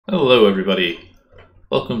Hello everybody,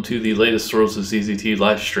 welcome to the latest Worlds of ZZT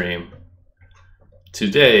Livestream.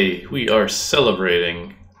 Today we are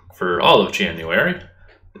celebrating, for all of January,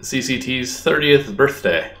 ZZT's 30th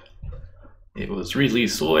birthday. It was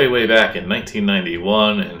released way back in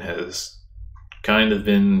 1991 and has kind of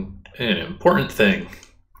been an important thing,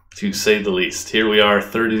 to say the least. Here we are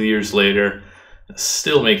 30 years later,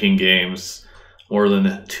 still making games, more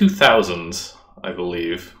than 2,000, I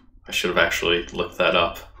believe. I should have actually looked that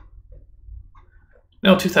up.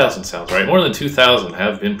 No, 2,000 sounds right. More than 2,000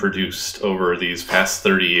 have been produced over these past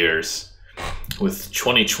 30 years, with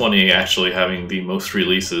 2020 actually having the most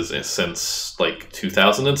releases since, like,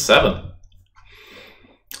 2007.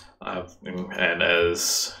 And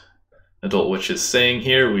as Adult Witch is saying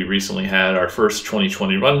here, we recently had our first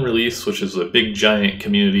 2020 run release, which is a big giant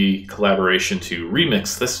community collaboration to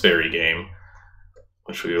remix this very game,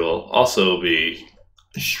 which we will also be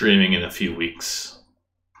streaming in a few weeks.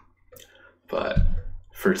 But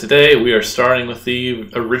for today, we are starting with the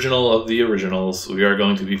original of the originals. We are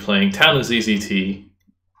going to be playing Town of ZZT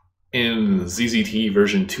in ZZT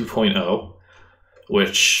version 2.0,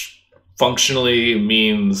 which functionally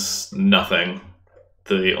means nothing.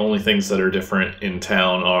 The only things that are different in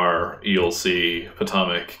Town are you'll see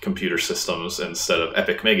Potomac computer systems instead of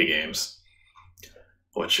Epic Mega Games,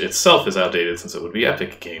 which itself is outdated since it would be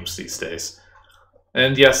Epic Games these days.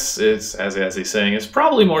 And yes, it's, as he's saying, it's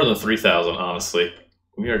probably more than 3,000, honestly.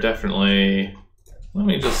 We are definitely... Let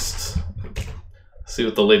me just see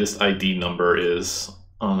what the latest ID number is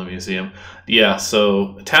on the museum. Yeah,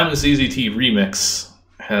 so Town of ZZT Remix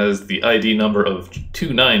has the ID number of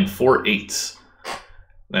 2948.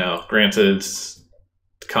 Now, granted,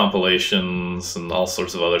 compilations and all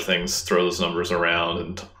sorts of other things throw those numbers around,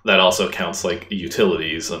 and that also counts like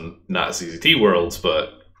utilities and not ZZT worlds, but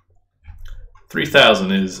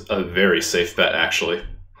 3,000 is a very safe bet, actually.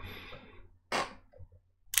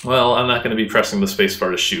 Well, I'm not going to be pressing the spacebar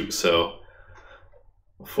to shoot, so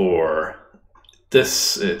for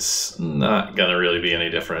this, it's not going to really be any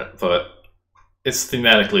different, but it's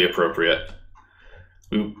thematically appropriate.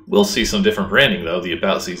 We will see some different branding, though. The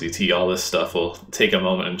About ZZT, all this stuff. We'll take a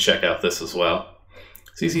moment and check out this as well.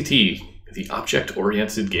 ZZT, the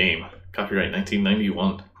object-oriented game. Copyright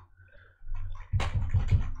 1991.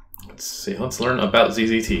 Let's see, let's learn about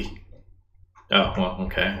ZZT. Oh, well,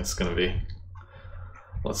 okay, it's going to be...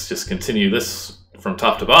 Let's just continue this from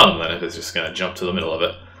top to bottom, then, if it's just going to jump to the middle of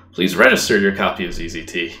it. Please register your copy of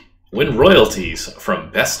ZZT. Win royalties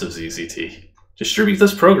from Best of ZZT. Distribute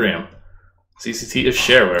this program. ZZT is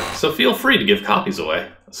shareware, so feel free to give copies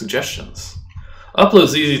away. Suggestions. Upload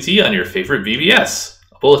ZZT on your favorite BBS.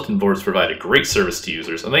 Bulletin boards provide a great service to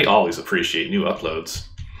users, and they always appreciate new uploads.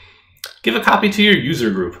 Give a copy to your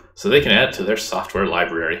user group, so they can add it to their software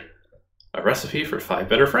library. A recipe for 5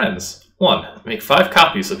 better friends. 1. Make 5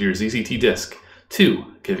 copies of your ZZT disk.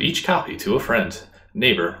 2. Give each copy to a friend,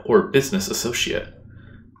 neighbor, or business associate.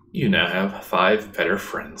 You now have 5 better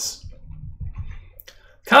friends.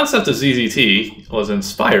 Concept of ZZT was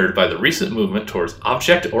inspired by the recent movement towards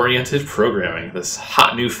object-oriented programming, this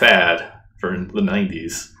hot new fad for the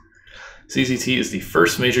 90s. ZZT is the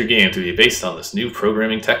first major game to be based on this new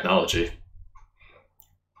programming technology.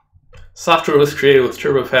 Software was created with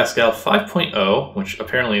Turbo Pascal 5.0, which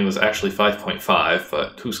apparently was actually 5.5,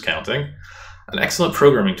 but who's counting? An excellent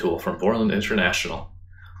programming tool from Borland International.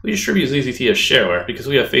 We distribute ZZT as shareware because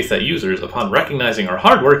we have faith that users, upon recognizing our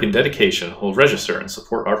hard work and dedication, will register and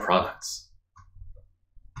support our products.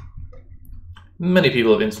 Many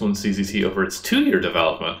people have influenced ZZT over its 2-year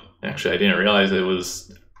development. Actually, I didn't realize it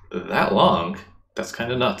was that long. That's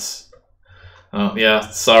kind of nuts. Oh, yeah,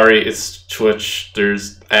 sorry, it's Twitch.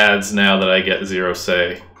 There's ads now that I get 0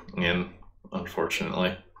 say in,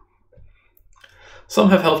 unfortunately.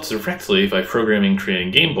 Some have helped directly by programming and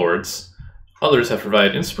creating game boards. Others have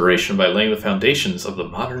provided inspiration by laying the foundations of the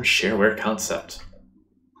modern shareware concept.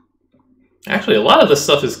 Actually, a lot of this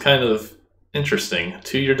stuff is kind of interesting.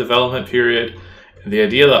 2-year development period, and the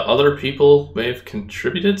idea that other people may have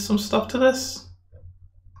contributed some stuff to this.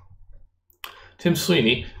 Tim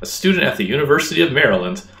Sweeney, a student at the University of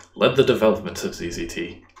Maryland, led the development of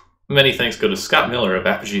ZZT. Many thanks go to Scott Miller of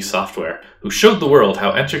Apogee Software, who showed the world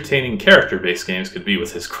how entertaining character-based games could be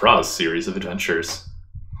with his Kraz series of adventures.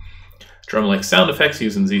 Drum-like sound effects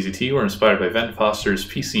used in ZZT were inspired by Ben Foster's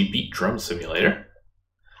PC Beat Drum Simulator.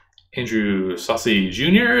 Andrew Saucy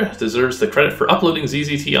Jr. deserves the credit for uploading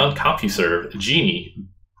ZZT on CompuServe, Genie,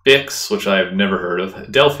 Bix, which I have never heard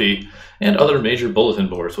of, Delphi, and other major bulletin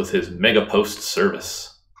boards with his Megapost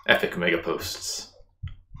service. Epic Megaposts.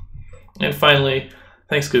 And finally,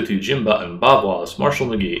 Thanks go to Jim Button, Bob Wallace, Marshall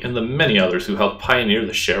McGee, and the many others who helped pioneer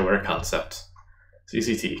the shareware concept.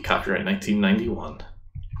 ZZT, copyright 1991.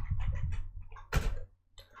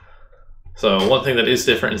 So one thing that is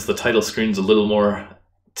different is the title screen's a little more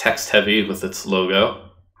text-heavy with its logo.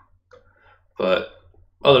 But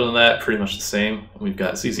other than that, pretty much the same. We've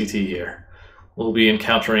got ZZT here. We'll be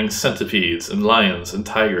encountering centipedes and lions and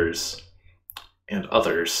tigers and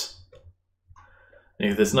others. And you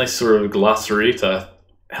get this nice sort of glossary to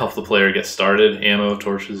help the player get started. Ammo,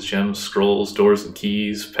 torches, gems, scrolls, doors and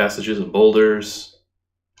keys, passages and boulders.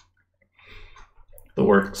 The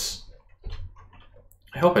works.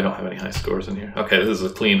 I hope I don't have any high scores in here. Okay, this is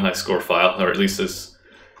a clean high score file, or at least as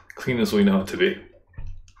clean as we know it to be.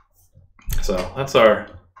 So that's our,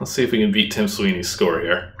 let's see if we can beat Tim Sweeney's score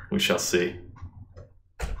here. We shall see.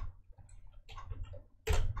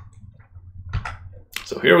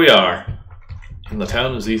 So here we are, in the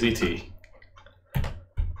town of ZZT.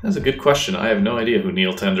 That's a good question. I have no idea who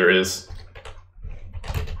Neil Tender is.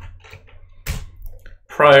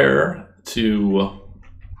 Prior to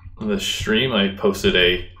this stream, I posted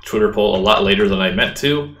a Twitter poll a lot later than I meant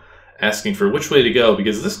to, asking for which way to go,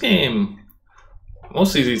 because this game,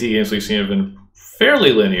 most ZZT games we've seen have been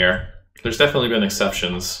fairly linear. There's definitely been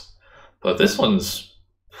exceptions, but this one's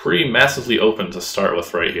pretty massively open to start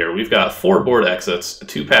with right here. We've got 4 board exits,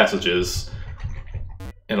 2 passages,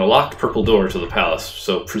 and a locked purple door to the palace.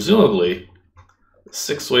 So presumably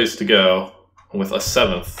 6 ways to go, with a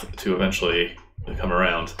 7th to eventually come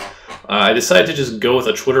around. I decided to just go with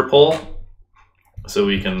a Twitter poll so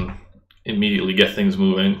we can immediately get things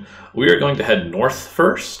moving. We are going to head north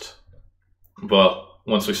first. Well,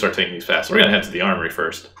 once we start taking these paths, we're going to head to the armory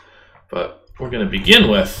first. But we're going to begin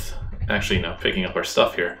with, actually now picking up our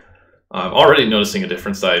stuff here. I'm already noticing a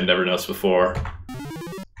difference that I had never noticed before.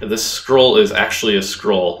 This scroll is actually a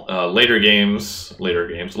scroll. Later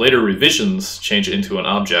revisions change it into an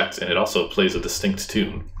object, and it also plays a distinct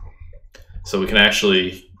tune. So we can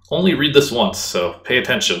actually only read this once, so pay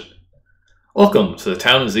attention. Welcome to the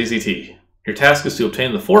town of ZZT. Your task is to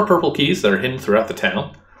obtain the 4 purple keys that are hidden throughout the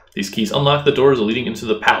town. These keys unlock the doors leading into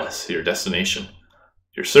the palace, your destination.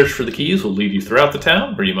 Your search for the keys will lead you throughout the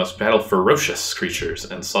town, where you must battle ferocious creatures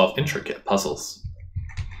and solve intricate puzzles.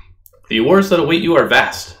 The awards that await you are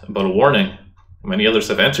vast, but a warning, many others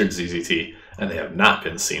have entered ZZT, and they have not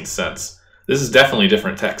been seen since. This is definitely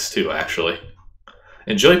different text too, actually.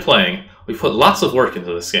 Enjoy playing. We put lots of work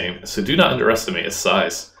into this game, so do not underestimate its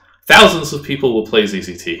size. Thousands of people will play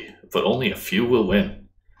ZZT, but only a few will win.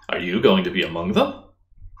 Are you going to be among them?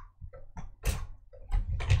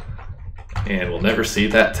 And we'll never see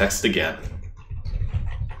that text again.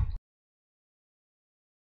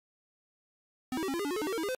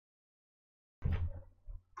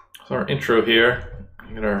 So our intro here,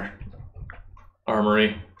 we get our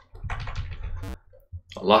armory,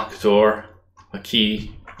 a locked door, a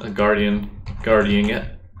key, a guardian guarding it,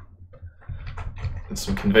 and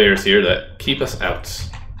some conveyors here that keep us out.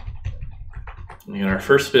 We get our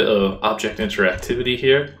first bit of object interactivity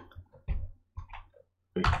here.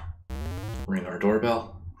 We ring our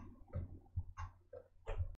doorbell,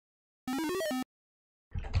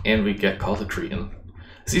 and we get called a cretin.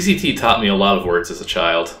 ZZT taught me a lot of words as a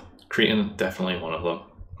child. Cretin, definitely one of them.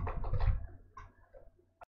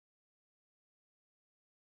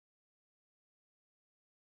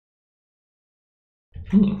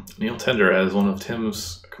 Neil Tender as one of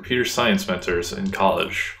Tim's computer science mentors in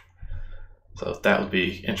college. So that would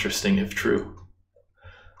be interesting if true.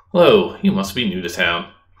 Hello, you must be new to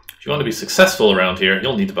town. If you want to be successful around here,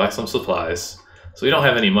 you'll need to buy some supplies. So we don't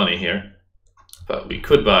have any money here, but we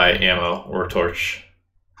could buy ammo or a torch.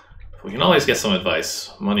 We can always get some advice,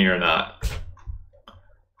 money or not.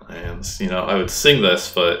 And, you know, I would sing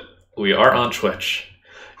this, but we are on Twitch.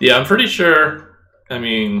 Yeah, I'm pretty sure, I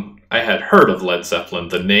mean, I had heard of Led Zeppelin.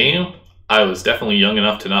 The name, I was definitely young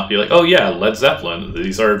enough to not be like, oh yeah, Led Zeppelin.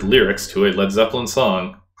 These are lyrics to a Led Zeppelin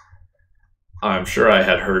song. I'm sure I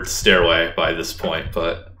had heard Stairway by this point,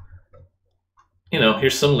 but, you know,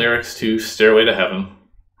 here's some lyrics to Stairway to Heaven.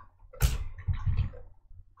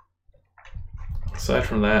 Aside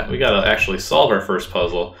from that, we gotta actually solve our first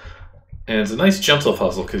puzzle. And it's a nice gentle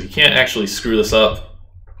puzzle because you can't actually screw this up.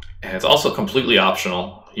 And it's also completely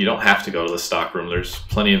optional. You don't have to go to the stock room. There's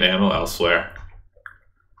plenty of ammo elsewhere.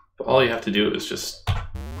 But all you have to do is just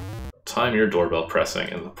time your doorbell pressing.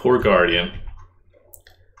 And the poor guardian,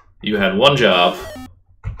 you had one job.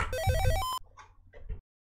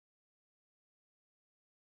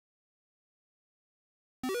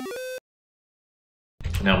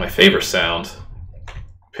 Now my favorite sound,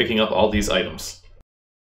 picking up all these items.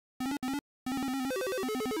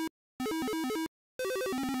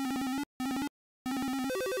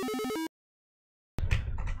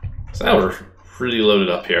 So now we're really loaded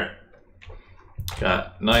up here.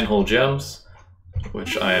 Got 9 whole gems,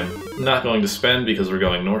 which I am not going to spend because we're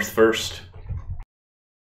going north first.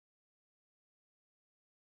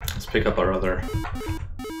 Let's pick up our other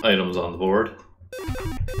items on the board.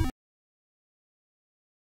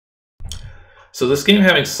 So this game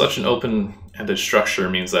having such an open-ended structure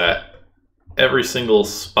means that every single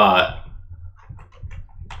spot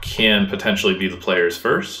can potentially be the player's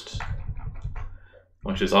first,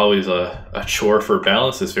 which is always a chore for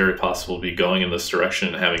balance. It's very possible to be going in this direction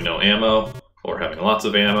and having no ammo, or having lots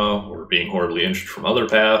of ammo, or being horribly injured from other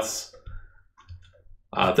paths.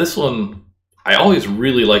 This one, I always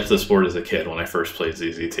really liked this board as a kid when I first played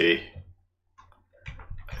ZZT.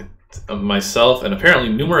 Myself, and apparently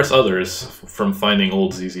numerous others from finding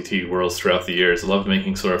old ZZT worlds throughout the years, loved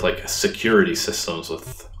making sort of like security systems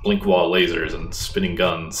with blink wall lasers and spinning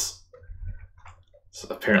guns. It's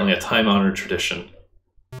apparently a time-honored tradition.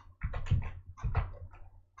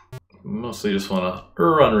 Mostly just want to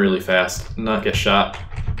run really fast, not get shot,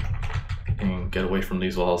 and get away from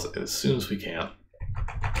these walls as soon as we can.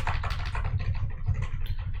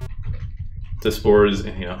 This board is,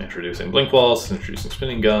 introducing blink walls, introducing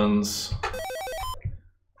spinning guns,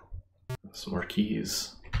 some more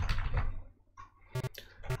keys.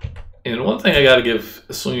 And one thing I gotta give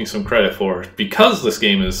Sweeney some credit for, because this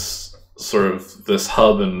game is sort of this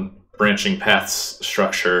hub and branching paths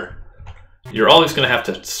structure, you're always gonna have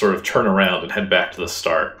to sort of turn around and head back to the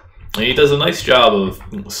start. And he does a nice job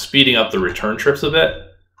of speeding up the return trips a bit.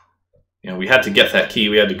 We had to get that key,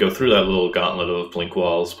 we had to go through that little gauntlet of blink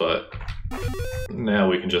walls, but now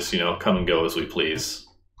we can just, come and go as we please.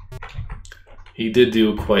 He did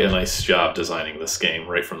do quite a nice job designing this game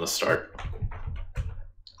right from the start.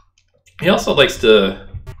 He also likes to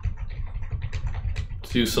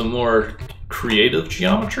do some more creative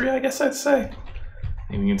geometry, I guess I'd say.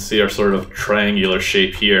 And you can see our sort of triangular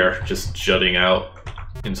shape here just jutting out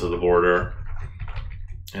into the border.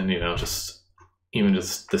 And, even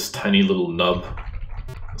just this tiny little nub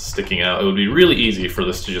sticking out. It would be really easy for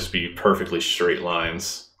this to just be perfectly straight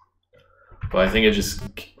lines. But I think it just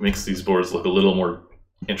makes these boards look a little more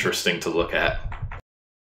interesting to look at.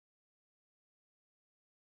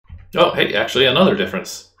 Oh, hey, actually another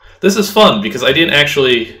difference. This is fun because I didn't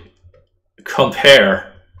actually compare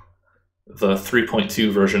the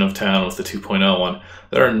 3.2 version of town with the 2.0 one.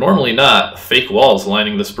 There are normally not fake walls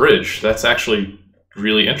lining this bridge. That's actually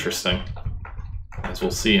really interesting, as we'll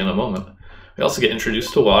see in a moment. We also get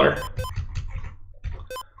introduced to water.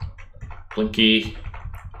 Blinky,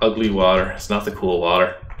 ugly water. It's not the cool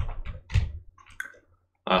water.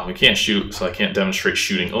 We can't shoot, so I can't demonstrate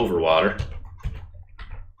shooting over water.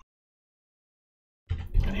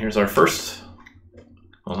 And here's our first,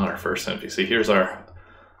 well, not our first NPC. Here's our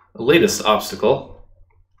latest obstacle.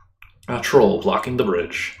 A troll blocking the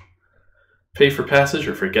bridge. Pay for passage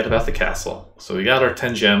or forget about the castle. So we got our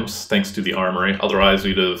 10 gems thanks to the armory. Otherwise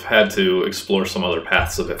we'd have had to explore some other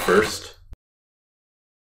paths of it first.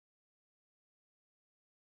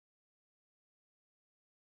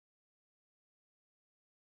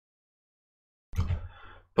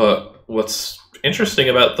 But what's interesting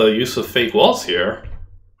about the use of fake walls here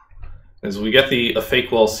is we get a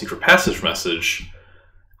fake wall secret passage message,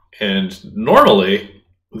 and normally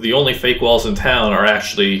the only fake walls in town are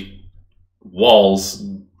actually walls,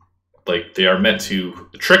 like they are meant to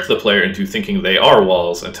trick the player into thinking they are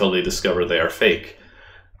walls until they discover they are fake.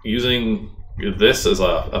 Using this as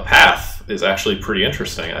a path is actually pretty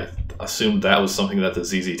interesting. I assumed that was something that the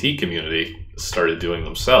ZZT community started doing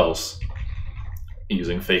themselves,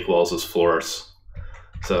 using fake walls as floors.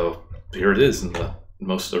 So here it is in the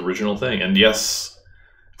most original thing. And yes,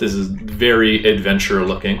 this is very adventure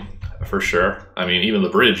looking for sure. I mean, even the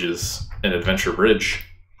bridge is an adventure bridge.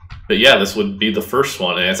 But yeah, this would be the first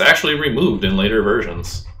one, and it's actually removed in later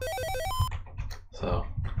versions. So,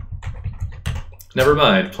 never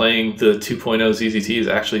mind, playing the 2.0 ZZT is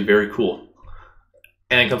actually very cool.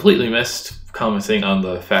 And I completely missed commenting on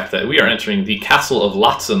the fact that we are entering the castle of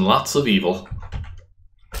lots and lots of evil.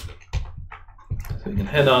 So we can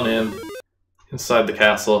head on inside the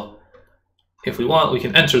castle. If we want, we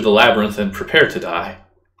can enter the labyrinth and prepare to die.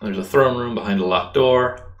 There's a throne room behind a locked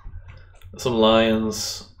door, some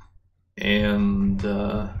lions, and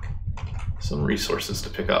some resources to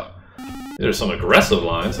pick up. There's some aggressive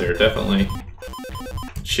lions. They're definitely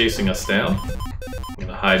chasing us down. I'm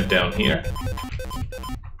gonna hide down here.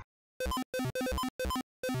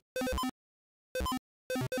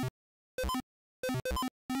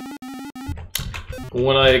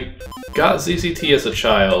 When I got ZZT as a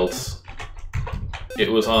child,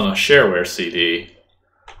 it was on a shareware CD,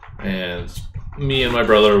 and me and my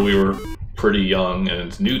brother, we were pretty young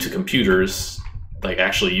and new to computers, like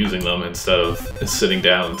actually using them instead of sitting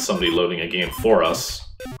down and somebody loading a game for us.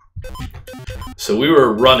 So we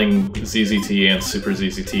were running ZZT and Super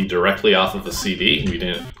ZZT directly off of a CD. We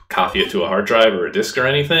didn't copy it to a hard drive or a disk or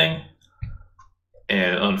anything.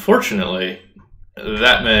 And unfortunately,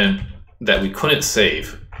 that meant that we couldn't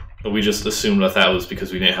save. We just assumed that that was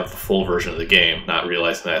because we didn't have the full version of the game, not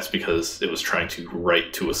realizing that's because it was trying to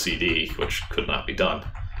write to a CD, which could not be done.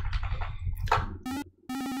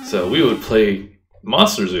 So we would play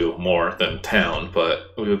Monster Zoo more than Town,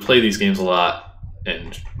 but we would play these games a lot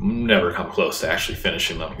and never come close to actually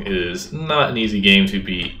finishing them. It is not an easy game to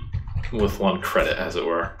beat with one credit, as it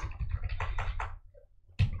were.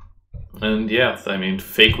 And yeah, I mean,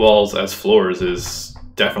 fake walls as floors is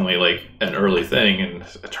definitely like an early thing, and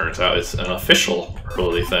it turns out it's an official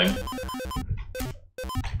early thing.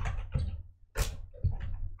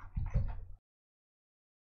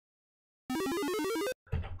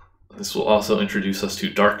 This will also introduce us to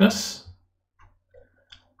darkness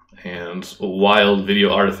and wild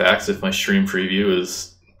video artifacts if my stream preview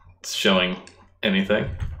is showing anything.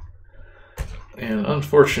 And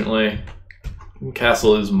unfortunately,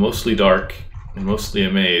 Castle is mostly dark and mostly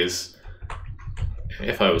a maze.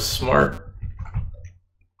 If I was smart,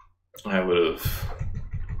 I would have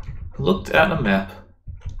looked at a map.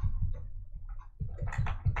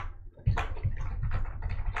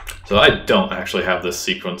 So I don't actually have this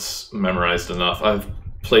sequence memorized enough. I've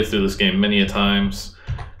played through this game many a times.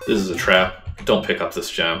 This is a trap. Don't pick up this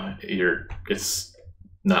gem. It's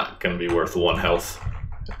not going to be worth 1 health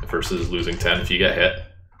versus losing 10 if you get hit.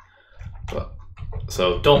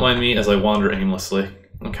 So don't mind me as I wander aimlessly.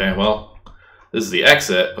 Okay, well, this is the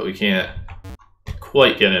exit, but we can't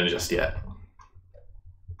quite get in just yet.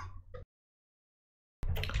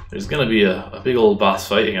 There's going to be a big old boss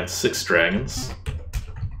fight against 6 dragons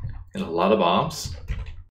and a lot of bombs.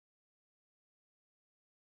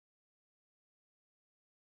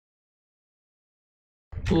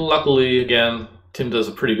 Luckily, again, Tim does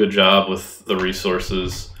a pretty good job with the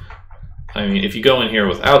resources. I mean, if you go in here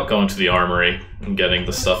without going to the armory and getting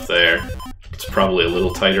the stuff there, it's probably a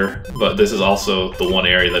little tighter, but this is also the one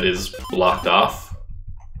area that is blocked off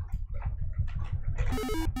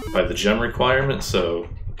by the gem requirement, so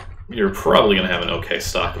you're probably going to have an okay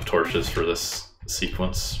stock of torches for this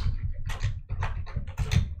sequence.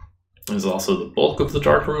 There's also the bulk of the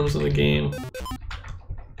dark rooms in the game.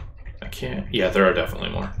 Yeah, there are definitely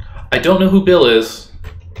more. I don't know who Bill is.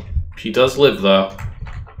 He does live, though.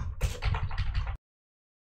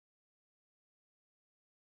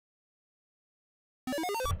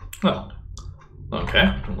 Oh.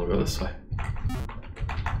 Okay, we'll go this way.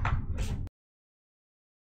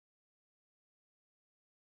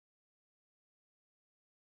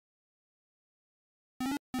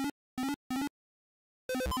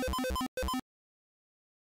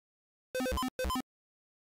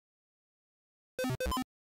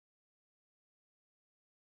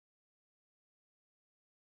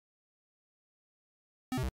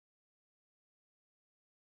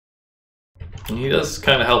 And he does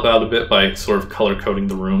kind of help out a bit by sort of color coding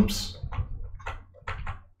the rooms.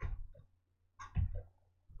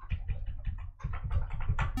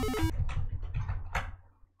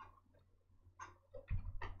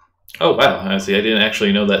 Oh wow, I see. I didn't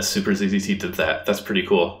actually know that Super ZZT did that. That's pretty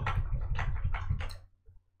cool.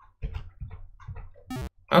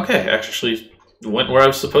 Okay, I actually went where I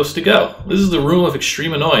was supposed to go. This is the room of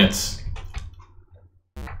extreme annoyance.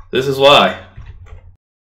 This is why.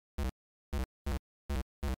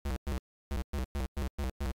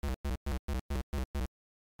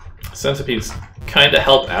 Centipedes kind of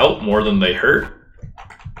help out more than they hurt.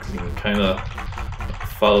 You can kind of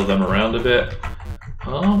follow them around a bit.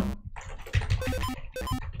 You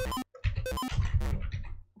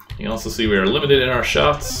can also see we are limited in our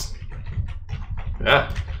shots.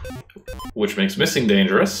 Yeah, which makes missing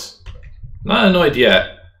dangerous. Not annoyed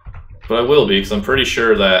yet, but I will be because I'm pretty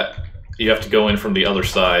sure that you have to go in from the other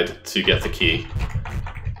side to get the key,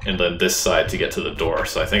 and then this side to get to the door.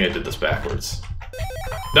 So I think I did this backwards.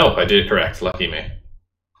 No, I did it correct. Lucky me.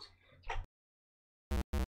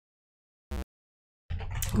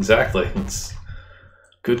 Exactly. It's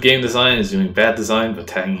good game design is doing bad design, but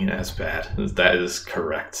tagging it as bad. That is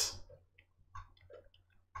correct.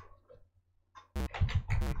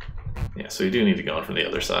 Yeah, so you do need to go in from the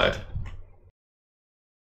other side.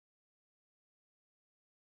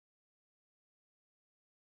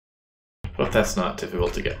 But that's not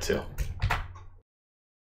difficult to get to.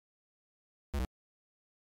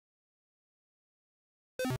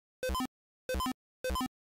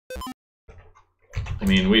 I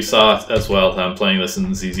mean, we saw as well that I'm playing this in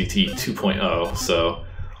ZZT 2.0, so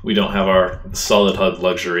we don't have our solid HUD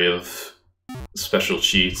luxury of special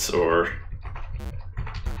cheats or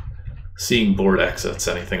seeing board exits,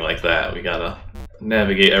 anything like that. We gotta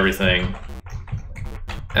navigate everything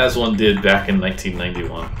as one did back in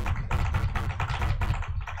 1991.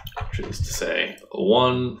 Which is to say,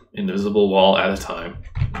 one invisible wall at a time.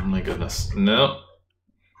 Oh my goodness. No.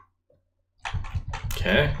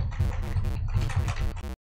 Okay.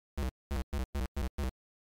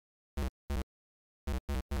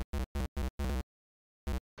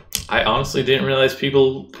 I honestly didn't realize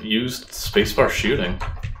people used spacebar shooting.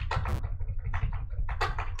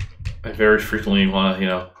 I very frequently want to, you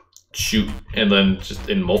know, shoot and then just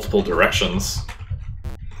in multiple directions.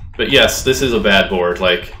 But yes, this is a bad board.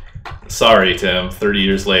 Like, sorry, Tim. 30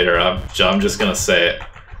 years later, I'm just gonna say it.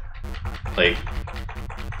 Like,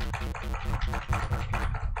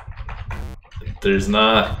 there's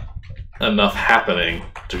not enough happening.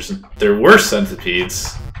 There were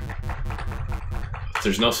centipedes.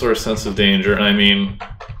 There's no sort of sense of danger, and I mean,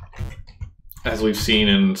 as we've seen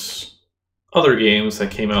in other games that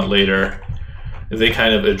came out later, they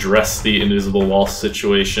kind of address the invisible wall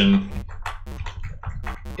situation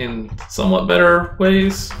in somewhat better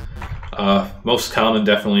ways. Most common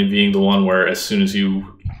definitely being the one where as soon as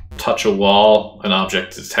you touch a wall, an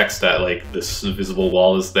object detects that like this invisible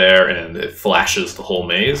wall is there and it flashes the whole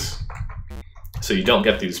maze. So you don't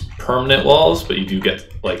get these permanent walls, but you do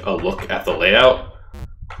get like a look at the layout.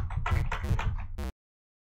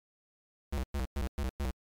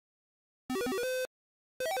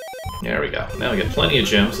 There we go. Now we get plenty of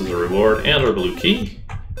gems as a reward and our blue key.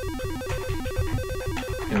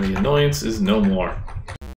 And the annoyance is no more.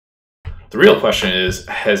 The real question is,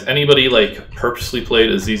 has anybody like purposely played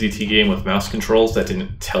a ZZT game with mouse controls that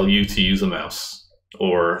didn't tell you to use a mouse?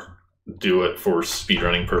 Or do it for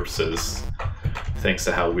speedrunning purposes, thanks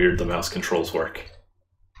to how weird the mouse controls work?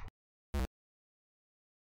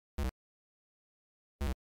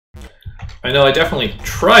 I know I definitely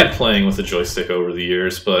tried playing with a joystick over the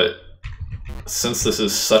years, but since this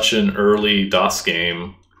is such an early DOS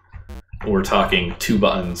game, we're talking 2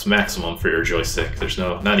 buttons maximum for your joystick. There's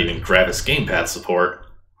not even Gravis gamepad support.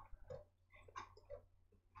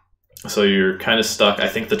 So you're kind of stuck. I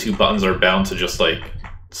think the 2 buttons are bound to just like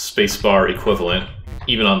spacebar equivalent,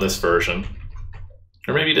 even on this version.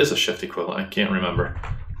 Or maybe it is a shift equivalent, I can't remember.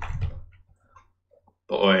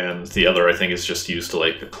 Oh, and the other I think is just used to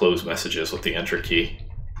like close messages with the enter key.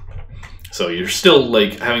 So you're still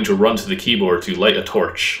like having to run to the keyboard to light a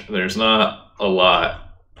torch. There's not a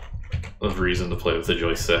lot of reason to play with the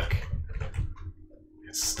joystick.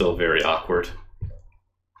 It's still very awkward.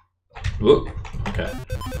 Whoop. Okay.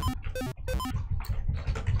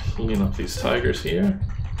 Clean up these tigers here.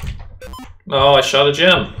 Oh, I shot a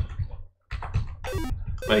gem.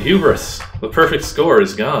 My hubris. The perfect score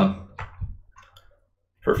is gone.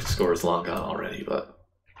 Perfect score is long gone already, but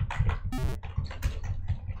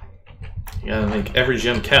you gotta make every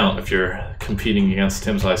gem count if you're competing against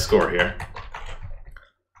Tim's high score here.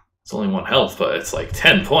 It's only 1 health, but it's like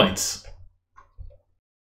 10 points.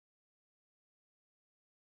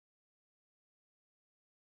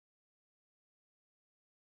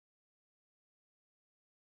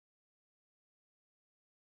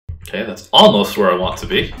 Okay, that's almost where I want to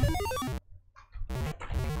be.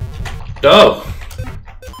 Oh!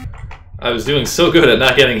 I was doing so good at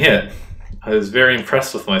not getting hit. I was very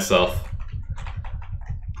impressed with myself.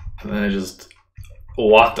 And then I just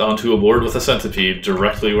walked onto a board with a centipede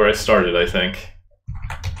directly where I started, I think.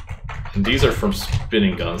 And these are from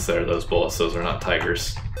spinning guns there, those bullets. Those are not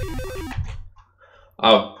tigers.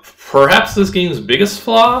 Perhaps this game's biggest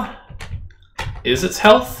flaw is its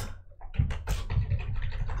health.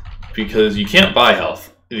 Because you can't buy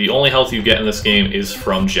health. The only health you get in this game is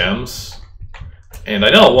from gems. And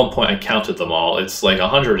I know at one point I counted them all. It's like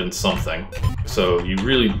 100 and something. So you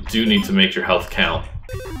really do need to make your health count.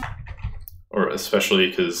 Or especially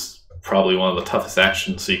because probably one of the toughest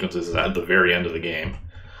action sequences is at the very end of the game.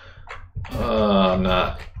 I'm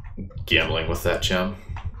not gambling with that gem.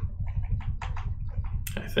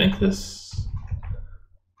 I think this...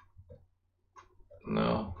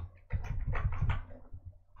 No.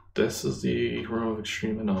 This is the room of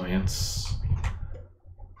extreme annoyance.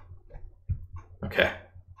 Okay.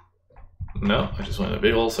 No, I just went in a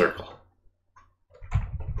big old circle.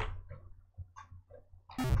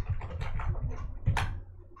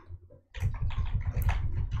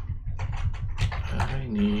 I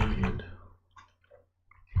need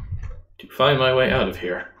to find my way out of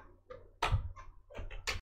here.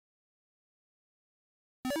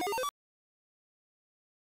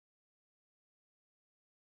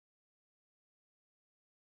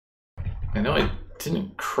 I know I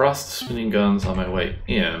didn't cross the spinning guns on my way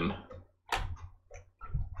in.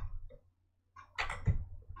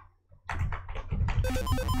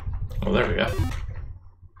 Oh, there we go.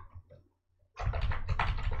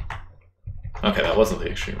 Okay, that wasn't the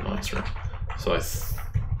extreme noise room. So I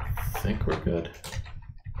think we're good.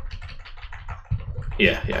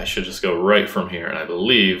 Yeah, I should just go right from here, and I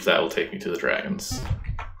believe that will take me to the dragons.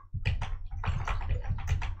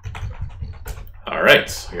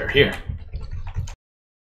 Alright, we are here.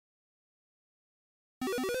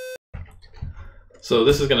 So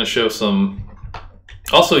this is going to show some...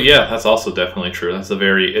 Also, yeah, that's also definitely true. That's a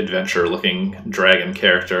very adventure-looking dragon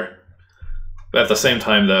character. But at the same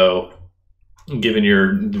time, though, given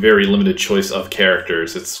your very limited choice of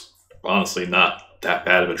characters, it's honestly not that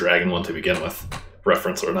bad of a dragon one to begin with,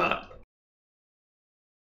 reference or not.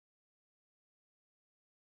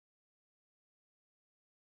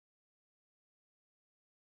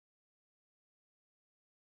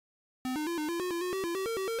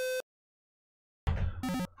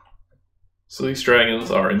 So these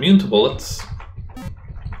dragons are immune to bullets.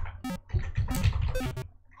 I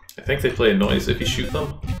think they play a noise if you shoot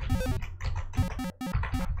them.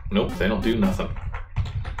 Nope, they don't do nothing.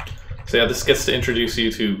 So yeah, this gets to introduce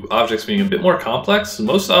you to objects being a bit more complex.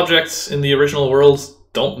 Most objects in the original worlds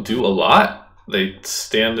don't do a lot. They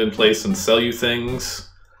stand in place and sell you things,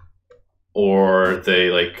 or they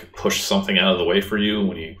like push something out of the way for you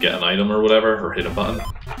when you get an item or whatever, or hit a button.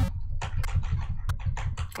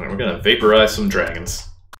 Alright, we're gonna vaporize some dragons.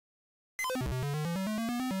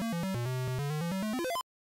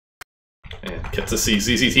 And get to see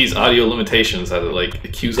ZZT's audio limitations as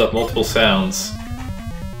it cues up multiple sounds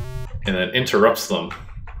and then interrupts them.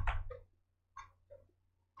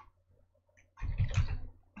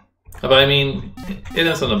 But I mean, it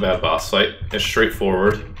isn't a bad boss fight. It's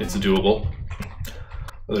straightforward, it's doable.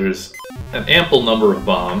 There's an ample number of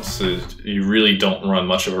bombs, so you really don't run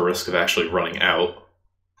much of a risk of actually running out.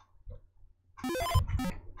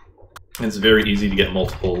 It's very easy to get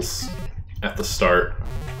multiples at the start.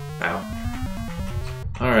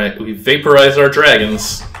 Ow. Alright, we vaporized our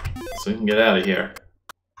dragons, so we can get out of here.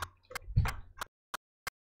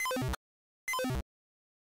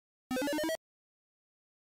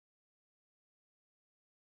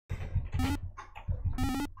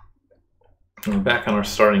 We're back on our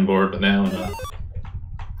starting board, but now in a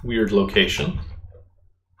weird location.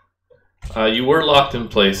 You were locked in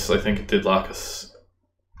place. I think it did lock us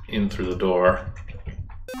in through the door.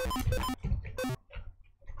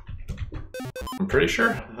 I'm pretty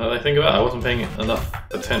sure. Now that I think about it, I wasn't paying enough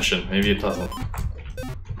attention. Maybe it doesn't.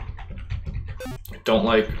 I don't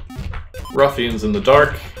like ruffians in the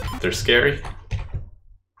dark. They're scary.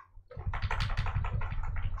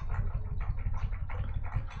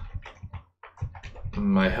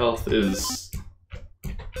 My health is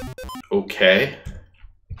okay.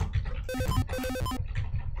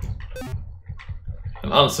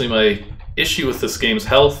 And honestly, my issue with this game's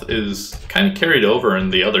health is kind of carried over in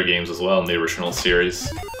the other games as well in the original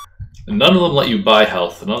series. And none of them let you buy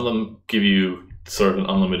health, none of them give you sort of an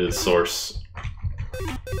unlimited source.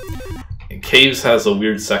 And Caves has a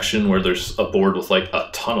weird section where there's a board with like a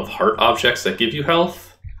ton of heart objects that give you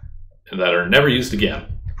health and that are never used again.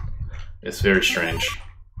 It's very strange.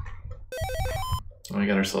 We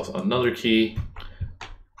got ourselves another key.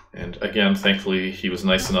 And again, thankfully, he was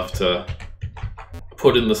nice enough to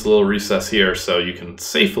put in this little recess here so you can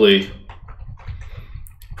safely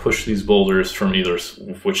push these boulders from either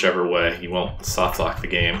whichever way. You won't soft lock the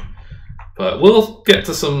game. But we'll get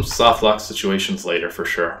to some soft lock situations later for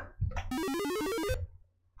sure.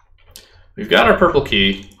 We've got our purple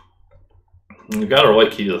key. We've got our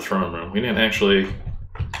white key to the throne room. We didn't actually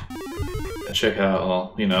check out,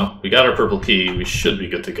 well, you know, we got our purple key. We should be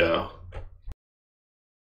good to go.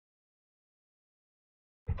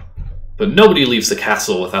 But nobody leaves the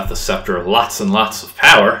castle without the scepter of lots and lots of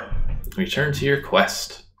power. Return to your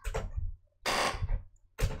quest.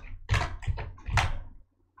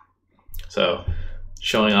 So,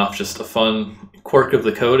 showing off just a fun quirk of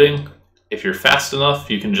the coding. If you're fast enough,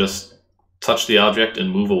 you can just touch the object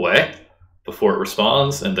and move away before it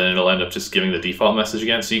responds, and then it'll end up just giving the default message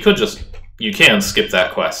again. So you can skip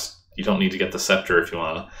that quest. You don't need to get the scepter if you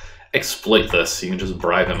want to exploit this. You can just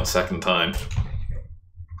bribe him a second time.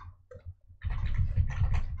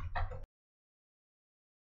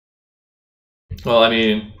 Well, I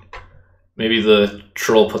mean, maybe the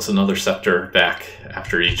troll puts another scepter back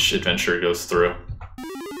after each adventure goes through.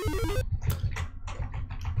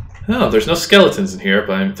 Oh, there's no skeletons in here,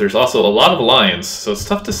 but there's also a lot of lions, so it's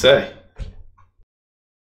tough to say.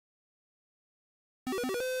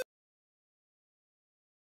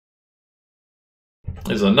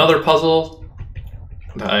 There's another puzzle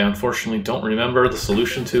that I unfortunately don't remember the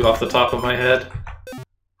solution to off the top of my head.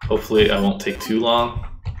 Hopefully I won't take too long.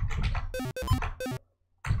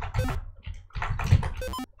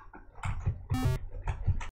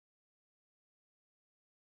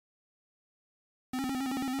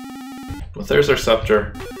 But there's our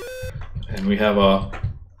scepter, and we have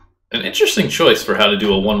an interesting choice for how to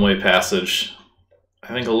do a one-way passage. I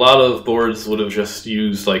think a lot of boards would have just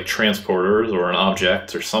used like transporters or an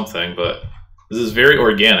object or something, but this is very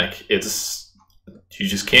organic. You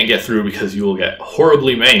just can't get through because you will get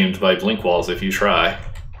horribly maimed by blink walls if you try,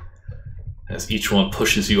 as each one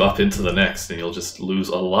pushes you up into the next, and you'll just lose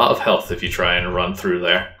a lot of health if you try and run through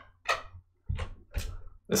there.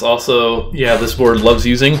 This also, yeah, this board loves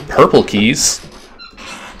using purple keys,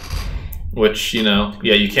 which, you know,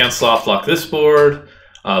 yeah, you can't soft lock this board.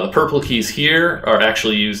 The purple keys here are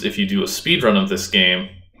actually used if you do a speedrun of this game.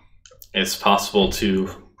 It's possible to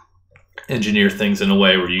engineer things in a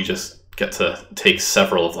way where you just get to take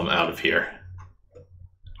several of them out of here.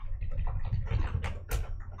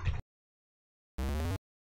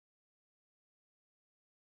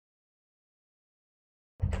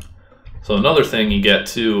 So another thing you get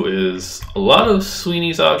too is a lot of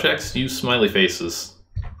Sweeney's objects use smiley faces.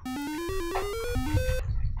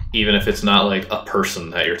 Even if it's not like a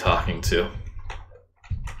person that you're talking to.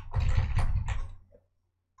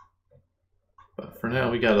 But for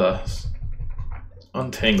now we gotta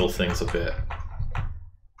untangle things a bit.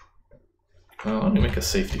 Let me make a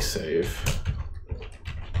safety save.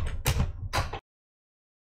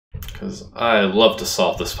 Because I love to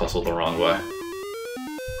solve this puzzle the wrong way.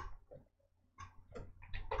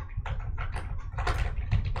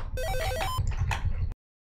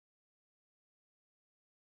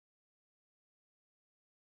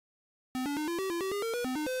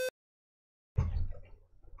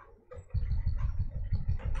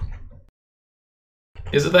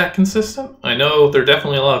 Is it that consistent? I know there are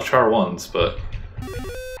definitely a lot of char 1s, but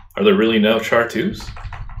are there really no char 2s?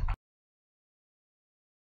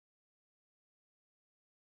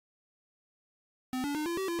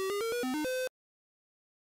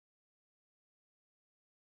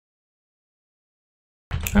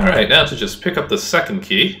 Alright, now to just pick up the second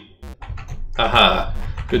key. Haha,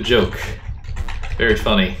 good joke. Very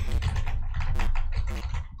funny.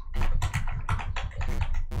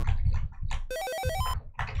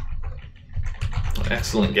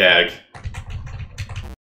 Excellent gag.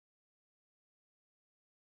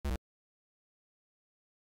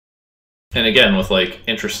 And again, with like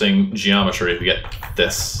interesting geometry, we get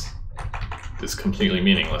this. It's completely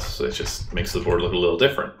meaningless. It just makes the board look a little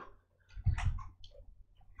different.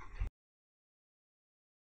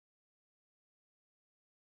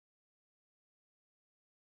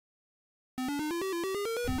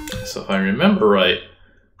 So if I remember right,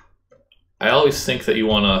 I always think that you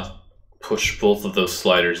want to push both of those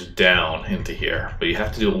sliders down into here, but you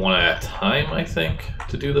have to do it one at a time, I think,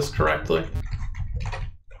 to do this correctly.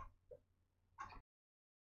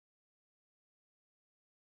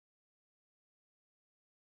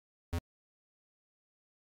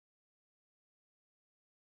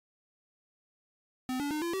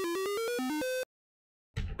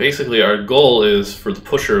 Basically, our goal is for the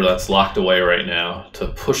pusher that's locked away right now to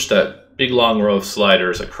push that big long row of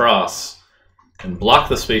sliders across and block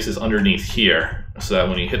the spaces underneath here so that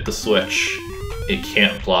when you hit the switch, it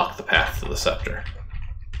can't block the path to the scepter.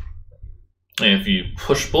 And if you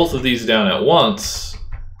push both of these down at once,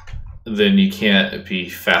 then you can't be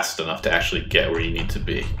fast enough to actually get where you need to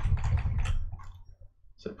be.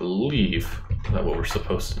 So I believe that's what we're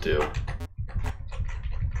supposed to do.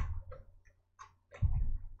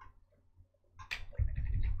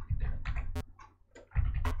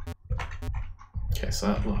 Okay,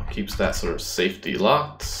 so that keeps that sort of safety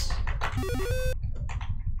locked.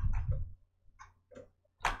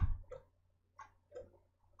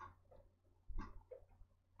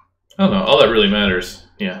 Oh no, all that really matters.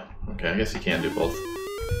 Yeah, okay, I guess you can do both.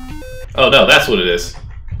 Oh no, that's what it is.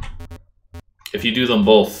 If you do them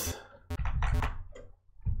both.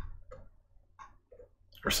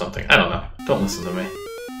 Or something, I don't know. Don't listen to me.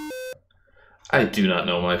 I do not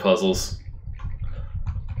know my puzzles.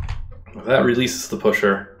 That releases the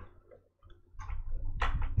pusher.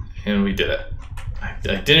 And we did it. I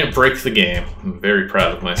didn't break the game. I'm very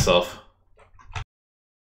proud of myself.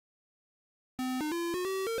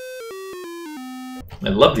 I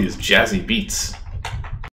love these jazzy beats.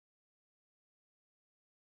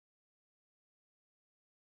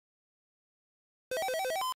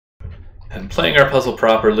 And playing our puzzle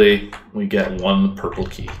properly, we get one purple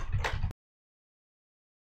key.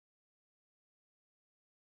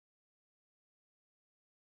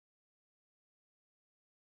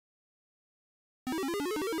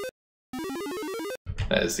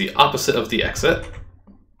 That is the opposite of the exit.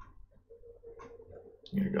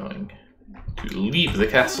 You're going to leave the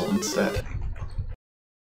castle instead.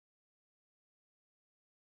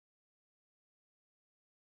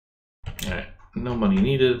 Alright, no money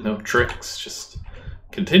needed, no tricks, just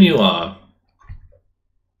continue on.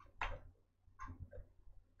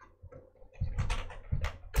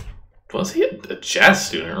 Was he a jazz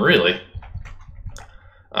student, really?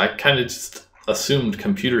 I kind of just assumed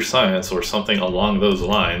computer science or something along those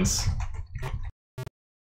lines.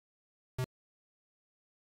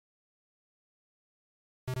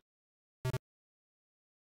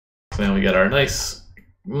 So now we get our nice,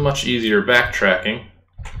 much easier backtracking,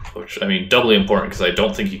 which, I mean, doubly important because I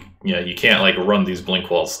don't think you can't like run these blink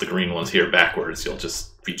walls, the green ones here, backwards. You'll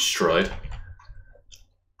just be destroyed.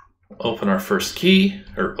 Open our first key,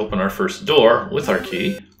 or open our first door with our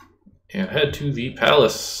key, and head to the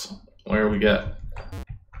palace, where we get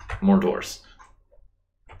more doors.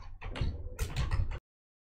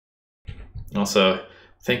 Also,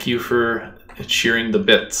 thank you for cheering the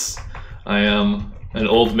bits. I am an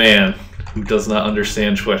old man who does not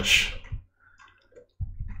understand Twitch.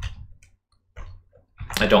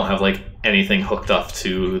 I don't have like anything hooked up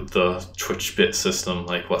to the Twitch bit system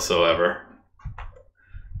like whatsoever.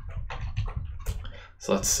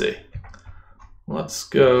 So let's see. Let's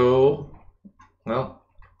go. Well,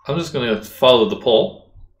 I'm just going to follow the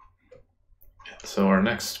pole. So our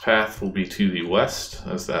next path will be to the west,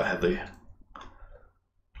 as that had the,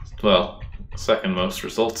 well, second most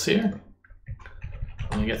results here.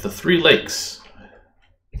 And we get the 3 lakes.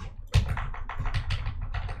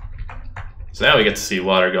 So now we get to see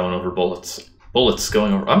water going over bullets. Bullets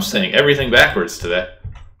going over, I'm saying everything backwards today.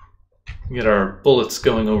 We get our bullets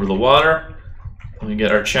going over the water. And we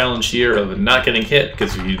get our challenge here of not getting hit,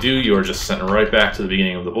 because if you do, you are just sent right back to the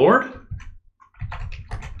beginning of the board.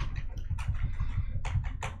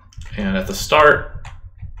 And at the start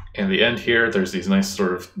and the end here, there's these nice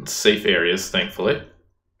sort of safe areas, thankfully.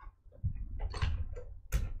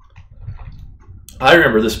 I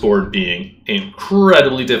remember this board being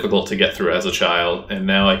incredibly difficult to get through as a child, and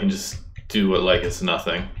now I can just do it like it's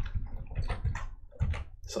nothing.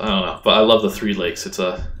 So I don't know, but I love the 3 lakes. It's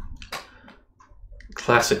a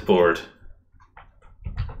classic board,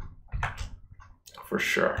 for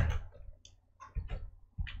sure.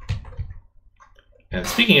 And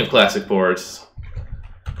speaking of classic boards,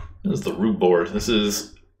 this is the Rube board. This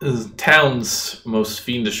is Town's most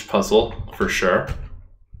fiendish puzzle, for sure.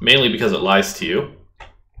 Mainly because it lies to you.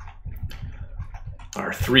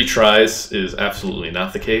 Our 3 tries is absolutely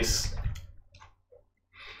not the case.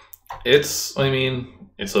 It's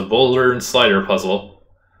a boulder and slider puzzle.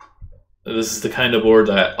 This is the kind of board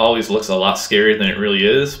that always looks a lot scarier than it really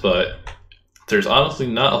is, but there's honestly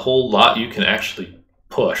not a whole lot you can actually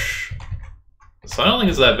push. So I don't think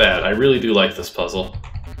it's that bad. I really do like this puzzle.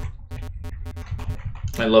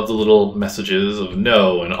 I love the little messages of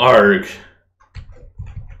no and arg.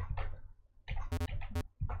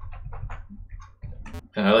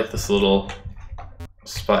 And I like this little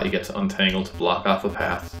spot you get to untangle to block off a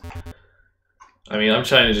path. I mean, I'm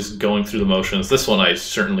trying to just going through the motions. This one I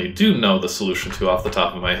certainly do know the solution to off the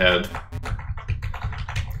top of my head.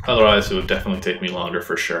 Otherwise, it would definitely take me longer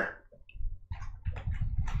for sure.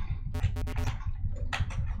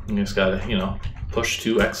 You just gotta, you know, push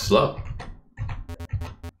 2x slow.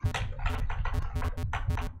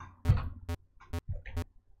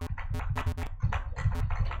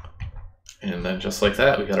 And then just like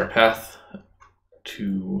that, we got our path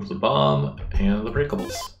to the bomb and the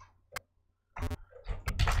breakables.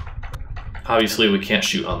 Obviously, we can't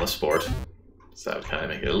shoot on this board, so that would kind of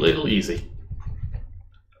make it a little easy.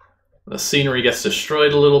 The scenery gets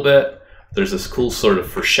destroyed a little bit. There's this cool sort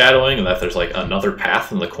of foreshadowing that there's like another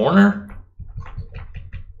path in the corner.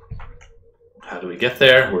 How do we get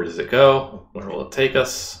there? Where does it go? Where will it take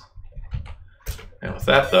us? And with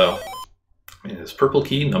that, though, it is purple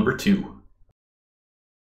key number 2.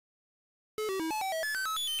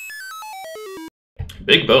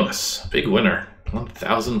 Big bonus, big winner,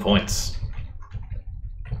 1,000 points.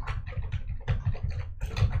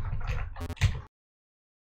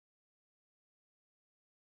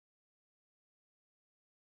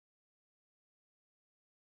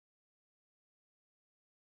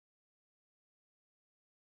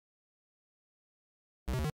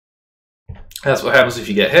 That's what happens if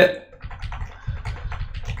you get hit.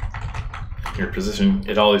 Your position,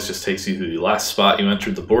 it always just takes you to the last spot you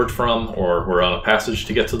entered the board from, or we're on a passage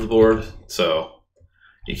to get to the board, so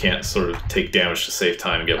you can't sort of take damage to save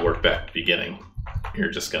time and get work back to the beginning.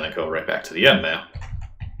 You're just going to go right back to the end now.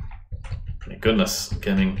 Thank goodness,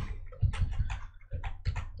 getting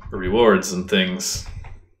rewards and things.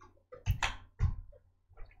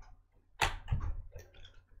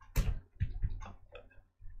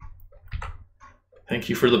 Thank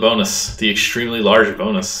you for the bonus, the extremely large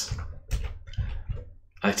bonus.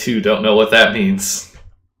 I too don't know what that means.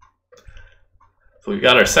 So we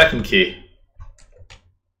got our second key.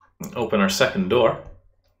 Open our second door.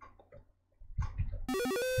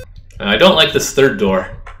 And I don't like this third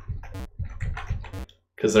door,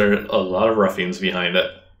 because there are a lot of ruffians behind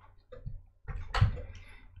it.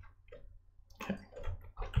 Okay.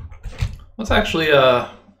 Let's actually, yeah,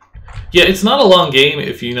 it's not a long game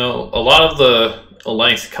if you know. A lot of the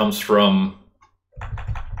length comes from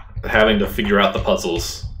having to figure out the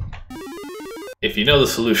puzzles. If you know the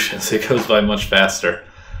solutions, it goes by much faster,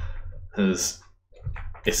 because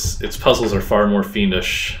its puzzles are far more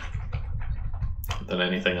fiendish than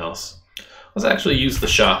anything else. Let's actually use the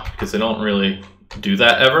shop, because they don't really do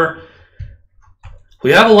that ever.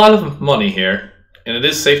 We have a lot of money here, and it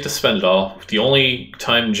is safe to spend it all. The only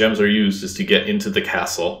time gems are used is to get into the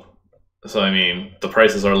castle. So, I mean, the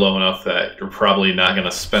prices are low enough that you're probably not going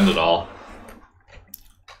to spend it all.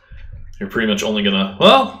 You're pretty much only going to...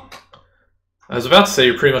 Well, I was about to say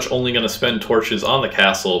you're pretty much only going to spend torches on the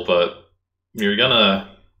castle, but you're going to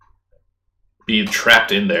be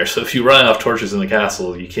trapped in there. So if you run out of torches in the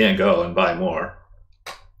castle, you can't go and buy more.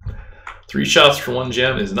 3 shots for 1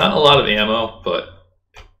 gem is not a lot of ammo, but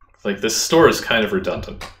like this store is kind of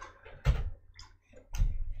redundant.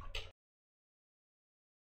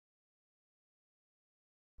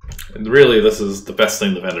 And really, this is the best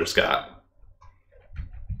thing the vendor's got.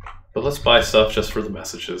 But let's buy stuff just for the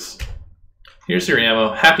messages. Here's your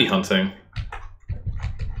ammo. Happy hunting.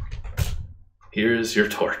 Here's your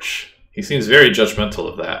torch. He seems very judgmental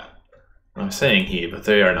of that. I'm saying he, but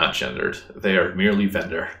they are not gendered. They are merely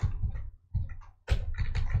vendor.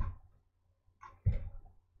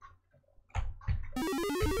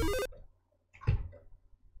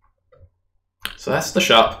 So that's the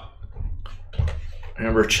shop. I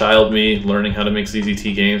remember child me learning how to make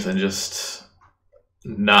ZZT games and just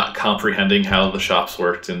not comprehending how the shops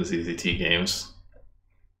worked in the ZZT games.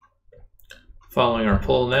 Following our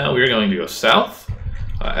pull now, we're going to go south.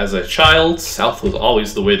 As a child, south was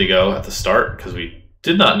always the way to go at the start, because we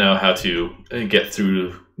did not know how to get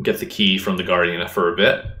the key from the Guardian for a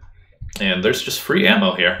bit. And there's just free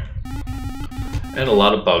ammo here. And a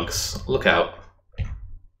lot of bugs. Look out.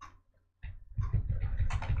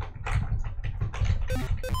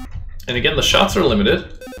 And again, the shots are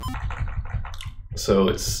limited, so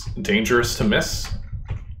it's dangerous to miss.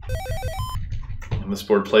 And this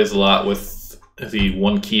board plays a lot with the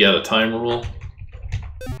 1 key at a time rule.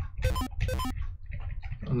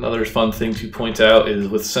 Another fun thing to point out is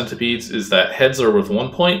with centipedes is that heads are worth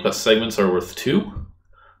 1 point, but segments are worth 2.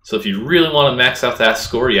 So if you really want to max out that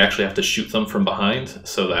score, you actually have to shoot them from behind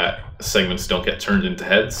so that segments don't get turned into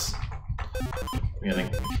heads. I'm getting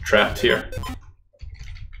trapped here.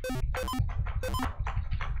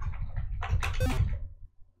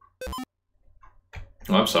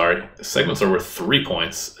 Oh, I'm sorry. Segments are worth 3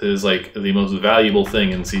 points. It is like the most valuable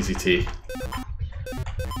thing in ZZT.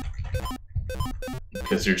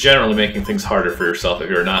 Because you're generally making things harder for yourself if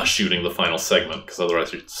you're not shooting the final segment, because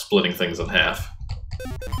otherwise you're splitting things in half.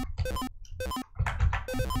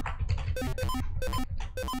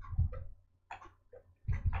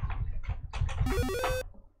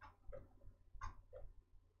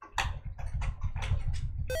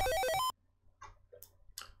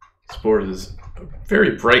 This board is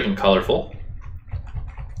very bright and colorful.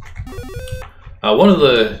 One of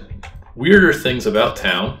the weirder things about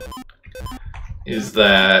town is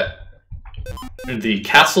that the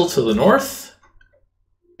castle to the north,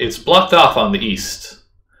 it's blocked off on the east,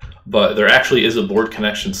 but there actually is a board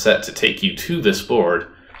connection set to take you to this board.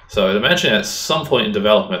 So I'd imagine at some point in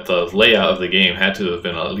development the layout of the game had to have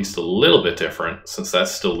been at least a little bit different, since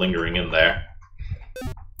that's still lingering in there.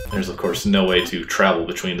 There's of course no way to travel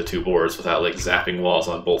between the 2 boards without like zapping walls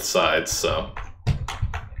on both sides, so...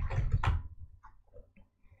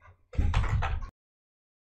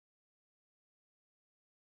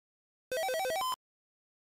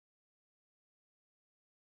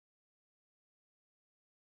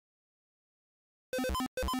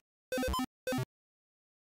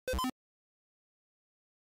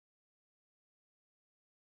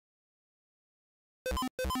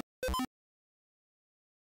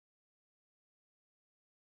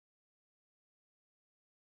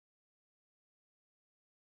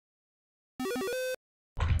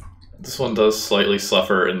 This one does slightly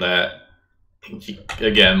suffer in that,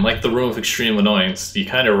 again, like the Room of Extreme Annoyance, you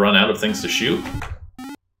kind of run out of things to shoot.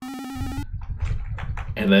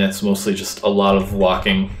 And then it's mostly just a lot of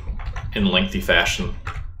walking in lengthy fashion.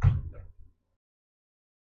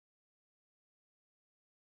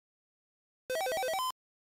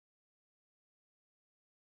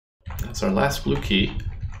 That's our last blue key.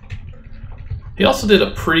 He also did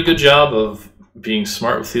a pretty good job of being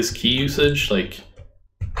smart with his key usage. Like,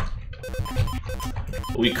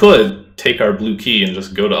 we could take our blue key and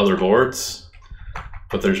just go to other boards,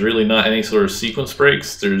 but there's really not any sort of sequence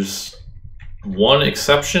breaks. There's one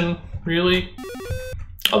exception, really,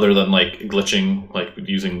 other than like glitching, like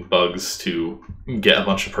using bugs to get a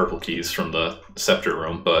bunch of purple keys from the scepter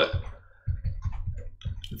room, but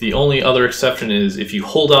the only other exception is if you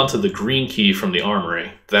hold on to the green key from the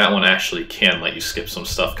armory, that one actually can let you skip some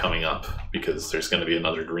stuff coming up, because there's going to be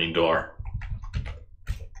another green door.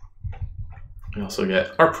 We also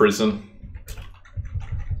get our prison.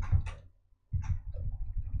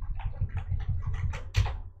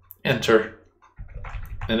 Enter.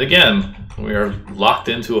 And again, we are locked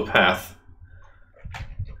into a path.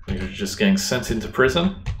 We're just getting sent into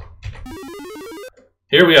prison.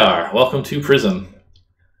 Here we are. Welcome to prison.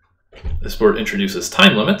 This board introduces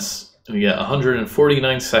time limits. We get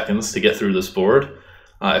 149 seconds to get through this board.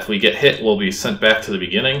 If we get hit, we'll be sent back to the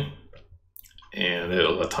beginning, and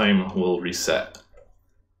the time will reset.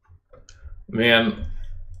 Man,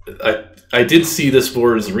 I did see this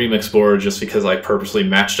board as a remix board just because I purposely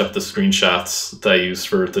matched up the screenshots that I used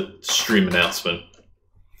for the stream announcement.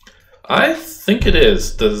 I think it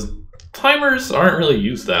is. The timers aren't really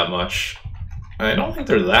used that much. I don't think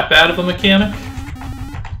they're that bad of a mechanic.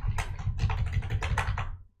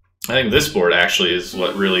 I think this board actually is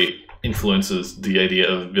what really influences the idea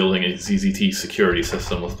of building a ZZT security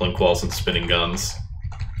system with blink walls and spinning guns.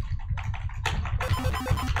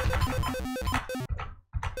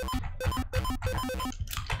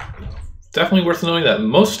 Definitely worth knowing that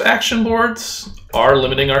most action boards are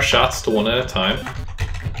limiting our shots to one at a time.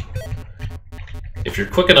 If you're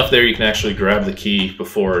quick enough there, you can actually grab the key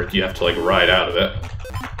before you have to like ride out of it.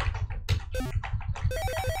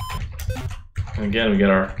 And again, we get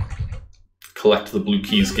our collect the blue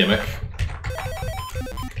keys gimmick.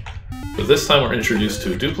 But this time we're introduced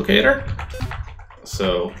to a duplicator,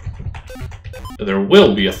 so there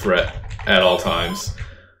will be a threat at all times.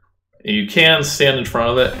 You can stand in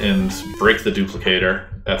front of it and break the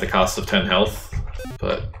duplicator at the cost of 10 health,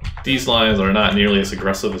 but these lines are not nearly as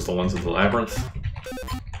aggressive as the ones in the labyrinth.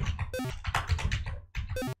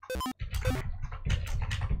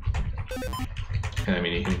 And I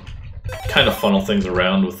mean, you can kind of funnel things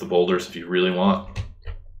around with the boulders if you really want.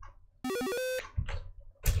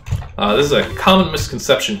 This is a common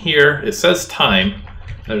misconception here. It says time.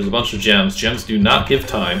 There's a bunch of gems. Gems do not give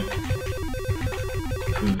time.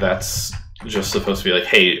 That's just supposed to be like,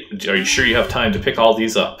 hey, are you sure you have time to pick all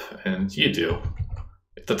these up? And you do.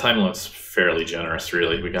 The time limit's fairly generous,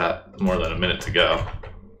 really. We got more than a minute to go.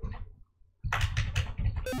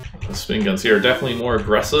 The spin guns here are definitely more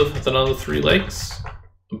aggressive than on the three legs,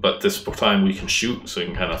 but this time we can shoot, so we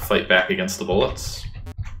can kind of fight back against the bullets.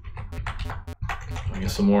 I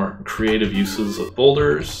guess some more creative uses of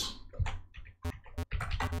boulders.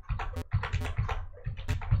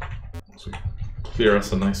 Clear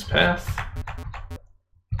us a nice path.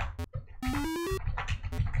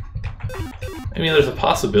 I mean, there's a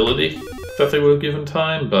possibility that they would have given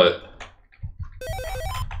time, but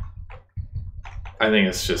I think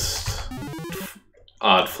it's just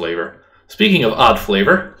odd flavor. Speaking of odd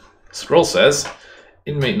flavor, scroll says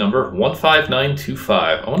inmate number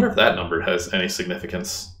 15925. I wonder if that number has any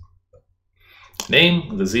significance.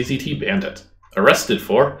 Name: the ZZT Bandit. Arrested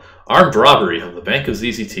for armed robbery of the Bank of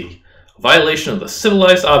ZZT. Violation of the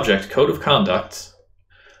Civilized Object Code of Conduct,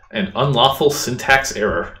 and unlawful syntax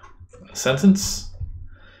error. Sentence: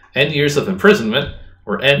 n years of imprisonment,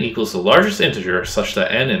 where n equals the largest integer such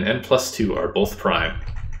that n and n plus 2 are both prime.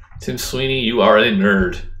 Tim Sweeney, you are a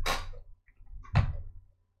nerd.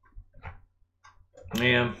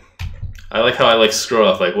 Man, I like how I scroll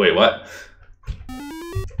up like, wait, what?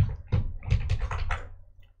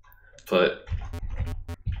 But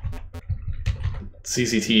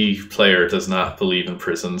ZZT player does not believe in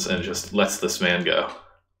prisons and just lets this man go.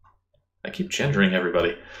 I keep gendering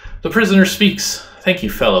everybody. The prisoner speaks. Thank you,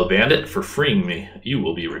 fellow bandit, for freeing me. You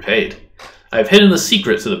will be repaid. I have hidden the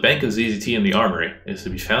secret to the Bank of ZZT in the armory. It is to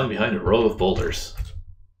be found behind a row of boulders.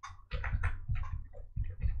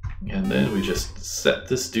 And then we just set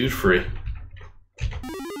this dude free.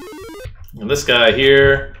 And this guy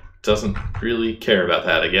here doesn't really care about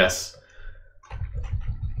that, I guess.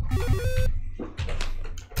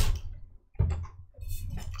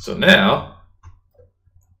 So now,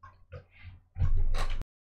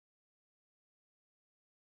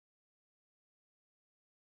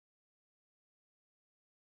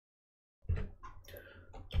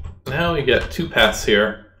 now we get two paths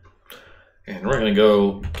here. And we're going to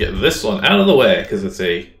go get this one out of the way because it's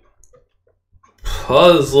a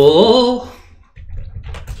puzzle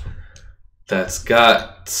that's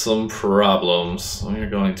got some problems. We're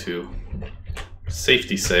going to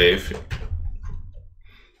safety save.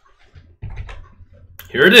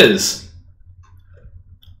 Here it is.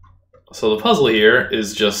 So the puzzle here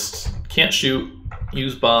is just can't shoot,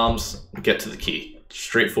 use bombs, get to the key.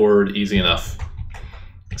 Straightforward, easy enough.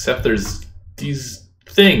 Except there's these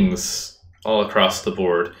things all across the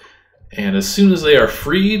board. And as soon as they are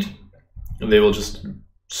freed, they will just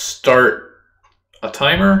start a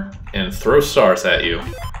timer and throw stars at you.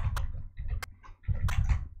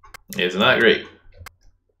 It's not great.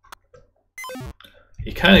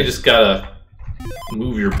 You kind of just gotta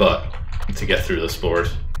move your butt to get through this board.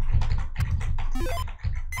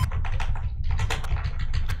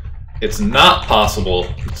 It's not possible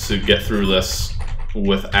to get through this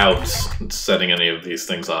without setting any of these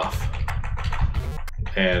things off.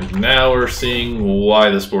 And now we're seeing why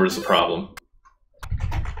this board is a problem.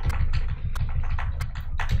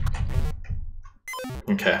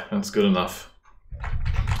 Okay, that's good enough.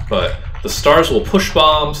 But the stars will push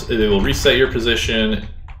bombs, they will reset your position,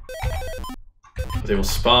 they will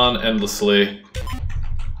spawn endlessly.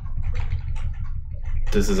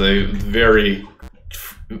 This is a very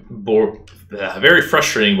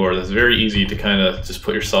frustrating board that's very easy to kind of just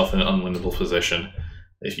put yourself in an unwinnable position.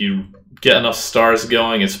 If you get enough stars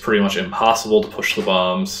going, it's pretty much impossible to push the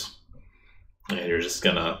bombs, and you're just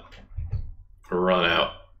gonna run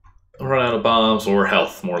out of bombs or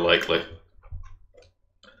health, more likely.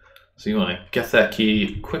 So you want to get that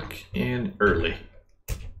key quick and early.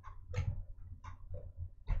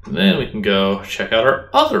 And then we can go check out our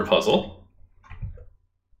other puzzle.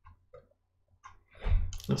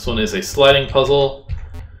 This one is a sliding puzzle.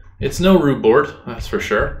 It's no root board, that's for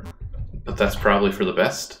sure, but that's probably for the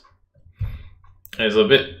best. It's a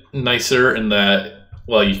bit nicer in that,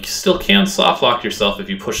 well, you still can soft lock yourself if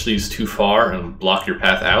you push these too far and block your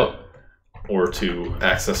path out, or to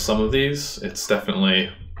access some of these. It's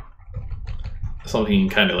definitely something you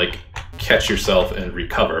can kind of like catch yourself and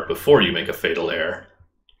recover before you make a fatal error.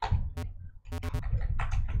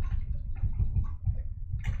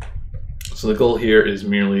 So the goal here is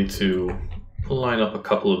merely to line up a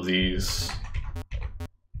couple of these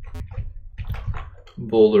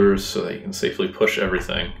boulders so that you can safely push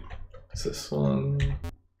everything. Is this one?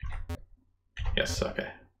 Yes, okay.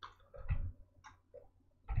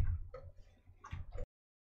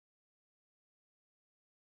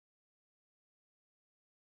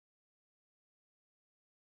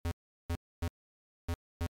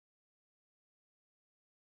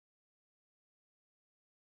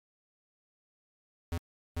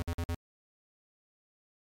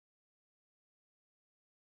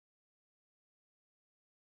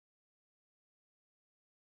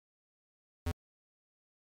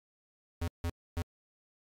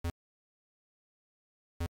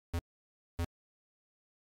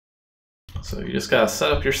 So you just gotta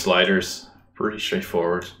set up your sliders, pretty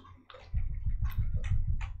straightforward.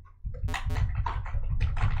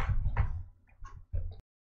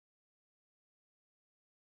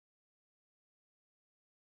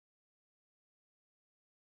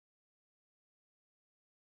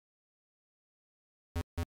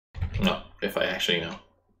 No, if I actually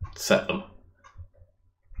set them.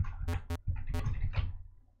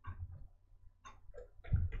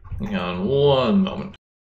 Hang on one moment.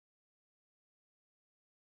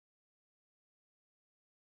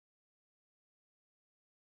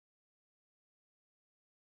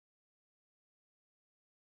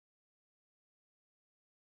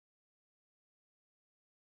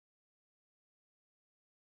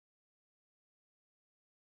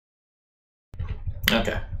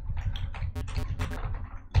 Okay.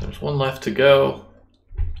 There's one left to go.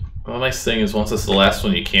 The nice thing is once it's the last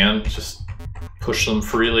one, you can just push them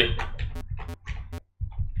freely.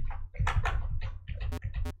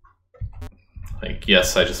 Like,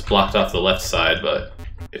 yes, I just blocked off the left side, but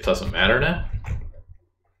it doesn't matter now.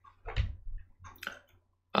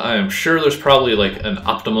 I'm sure there's probably like an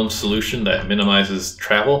optimum solution that minimizes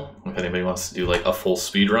travel, if anybody wants to do like a full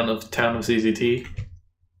speed run of Town of ZZT.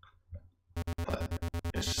 But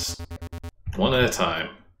it's just one at a time.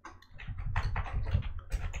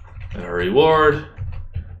 And our reward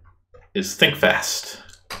is think fast.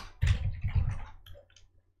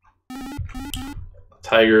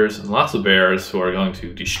 Tigers and lots of bears who are going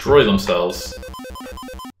to destroy themselves.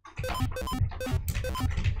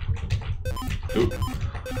 Oop.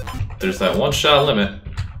 There's that one-shot limit.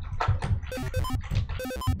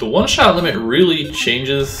 The one-shot limit really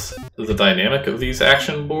changes the dynamic of these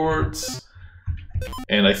action boards.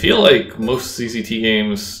 And I feel like most ZZT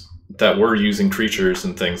games that were using creatures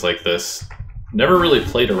and things like this never really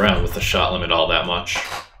played around with the shot limit all that much.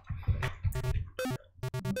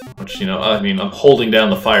 Which, you know, I mean, I'm holding down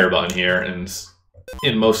the fire button here, and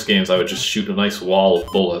in most games I would just shoot a nice wall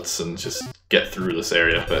of bullets and just get through this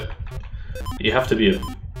area, but you have to be a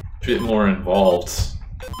bit more involved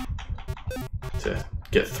to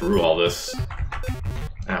get through all this.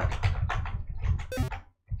 Ow.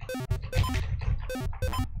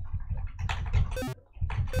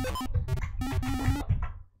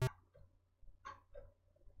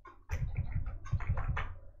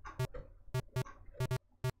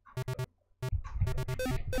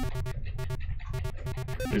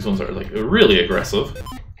 These ones are like really aggressive.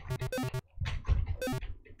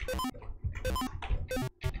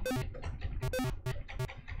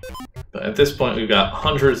 But at this point we've got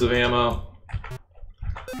hundreds of ammo.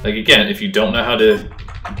 Like again, if you don't know how to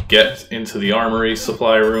get into the armory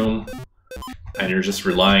supply room and you're just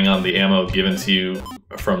relying on the ammo given to you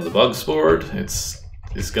from the bugs board, it's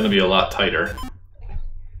going to be a lot tighter.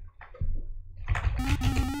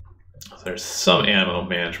 There's some ammo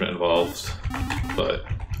management involved, but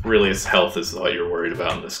really its health is what you're worried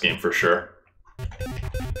about in this game for sure.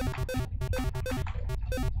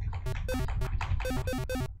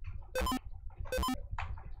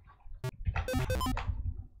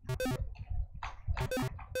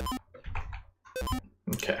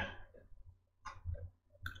 Okay.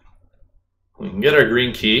 We can get our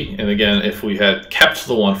green key, and again, if we had kept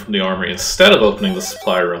the one from the armory instead of opening the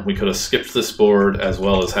supply room, we could have skipped this board as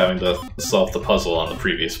well as having to solve the puzzle on the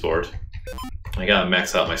previous board. I gotta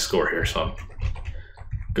max out my score here, so I'm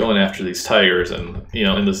going after these tigers, and, you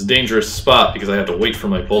know, in this dangerous spot because I have to wait for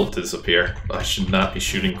my bullet to disappear. I should not be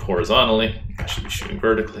shooting horizontally, I should be shooting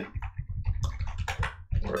vertically.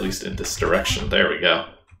 Or at least in this direction. There we go.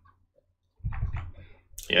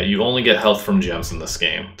 Yeah, you only get health from gems in this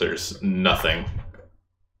game. There's nothing.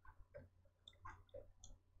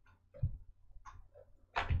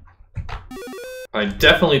 I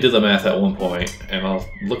definitely did the math at one point, and I'll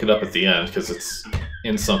look it up at the end because it's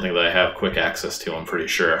in something that I have quick access to, I'm pretty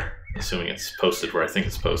sure. Assuming it's posted where I think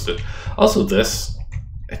it's posted. Also this,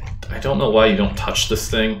 I don't know why you don't touch this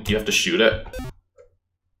thing. You have to shoot it.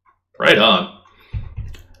 Right on.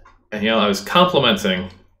 And, you know, I was complimenting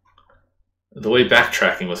the way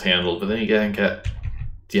backtracking was handled, but then you get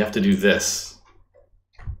you have to do this.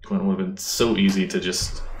 When it would have been so easy to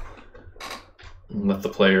just let the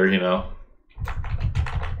player, you know,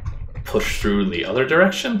 push through the other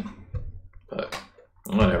direction. But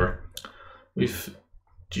whatever. We've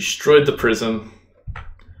destroyed the prison.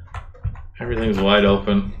 Everything's wide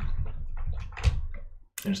open.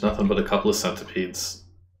 There's nothing but a couple of centipedes.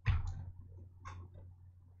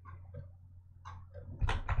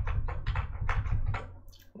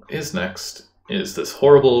 Is next is this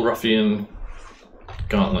horrible ruffian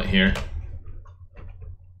gauntlet here.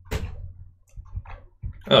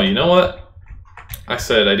 Oh, you know what? I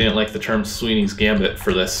said I didn't like the term Sweeney's Gambit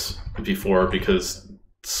for this before because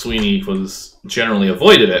Sweeney was generally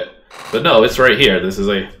avoided it. But no, it's right here. This is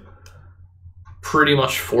a pretty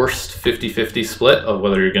much forced 50-50 split of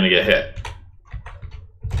whether you're going to get hit.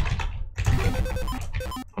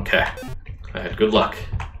 Okay, I had good luck.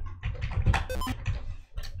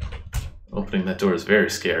 Opening that door is very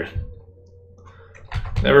scary.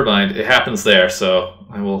 Never mind, it happens there, so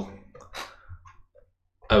I will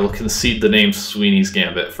concede the name Sweeney's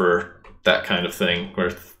Gambit for that kind of thing,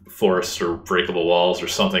 where forest or breakable walls or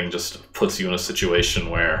something just puts you in a situation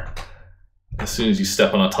where as soon as you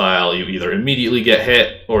step on a tile, you either immediately get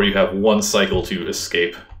hit or you have one cycle to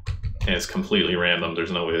escape, and it's completely random.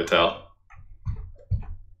 There's no way to tell.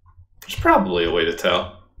 There's probably a way to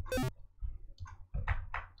tell.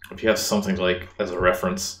 If you have something like as a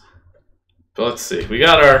reference. But let's see, we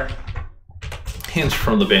got our hinge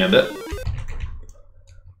from the bandit.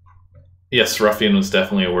 Yes, ruffian was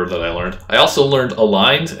definitely a word that I learned. I also learned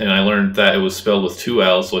aligned, and I learned that it was spelled with 2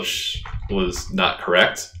 L's, which was not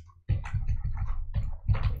correct.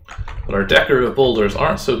 But our decorative boulders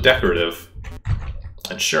aren't so decorative.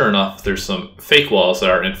 And sure enough, there's some fake walls that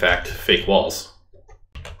are in fact fake walls.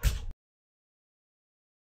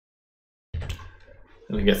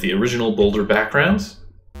 And we get the original boulder backgrounds.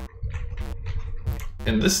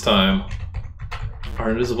 And this time, our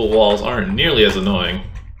invisible walls aren't nearly as annoying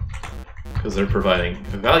because they're providing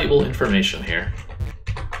valuable information here.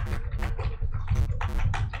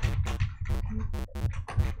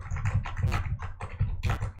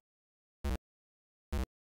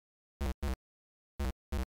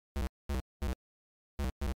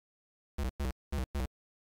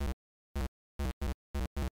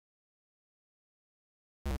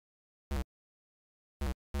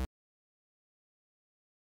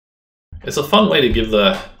 It's a fun way to give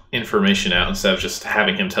the information out instead of just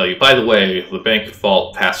having him tell you, by the way, the bank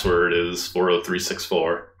vault password is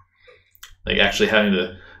 40364. Like actually having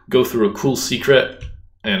to go through a cool secret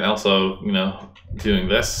and also, you know, doing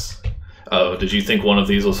this. Oh, did you think one of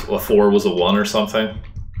these was a 4 was a 1 or something?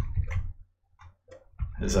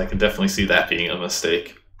 As I can definitely see that being a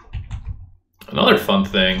mistake. Another fun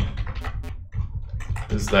thing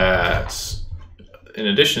is that, in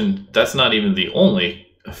addition, that's not even the only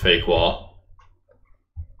fake wall.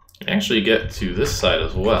 You can actually get to this side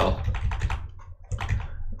as well.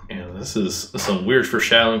 And this is some weird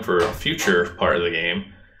foreshadowing for a future part of the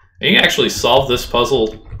game. And you can actually solve this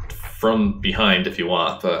puzzle from behind if you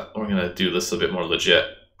want, but we're going to do this a bit more legit.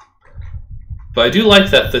 But I do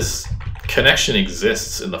like that this connection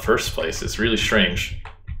exists in the first place. It's really strange.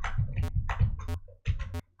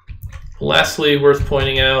 Lastly, worth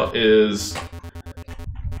pointing out is...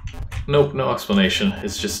 Nope, no explanation.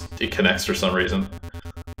 It's just, it connects for some reason.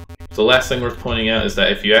 The last thing worth pointing out is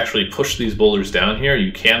that if you actually push these boulders down here,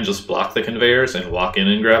 you can just block the conveyors and walk in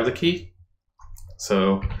and grab the key.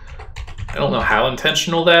 So, I don't know how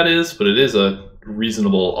intentional that is, but it is a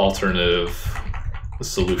reasonable alternative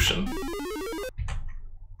solution.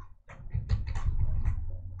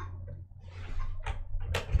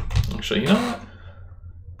 Actually, you know what?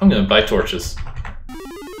 I'm gonna buy torches.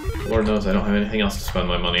 Lord knows I don't have anything else to spend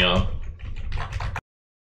my money on.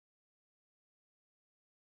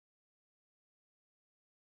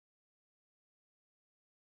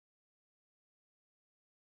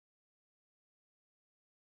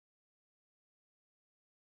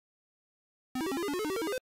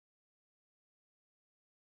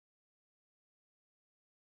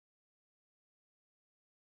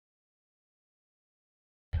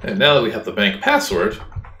 And now that we have the bank password,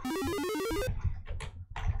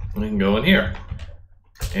 we can go in here.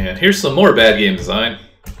 And here's some more bad game design.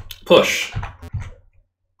 Push.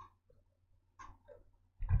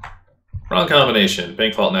 Wrong combination.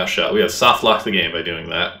 Bank vault now shut. We have soft locked the game by doing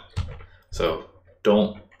that. So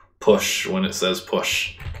don't push when it says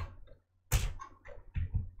push.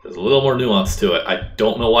 There's a little more nuance to it. I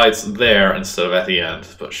don't know why it's there instead of at the end,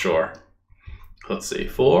 but sure. Let's see.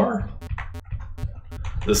 4.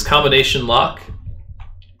 This combination lock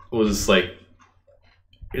was like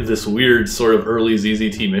this weird sort of early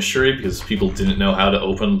ZZT mystery because people didn't know how to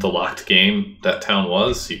open the locked game that town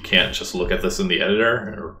was. You can't just look at this in the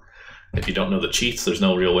editor, or if you don't know the cheats, there's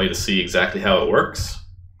no real way to see exactly how it works.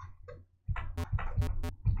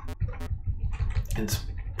 It's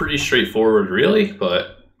pretty straightforward really,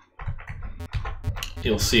 but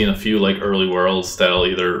you'll see in a few like early worlds that'll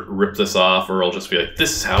either rip this off or it'll just be like,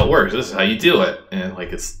 this is how it works, this is how you do it. And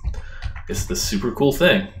like it's this super cool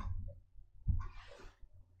thing.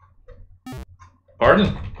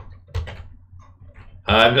 Pardon?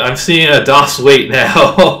 I'm seeing a DOS wait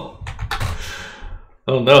now.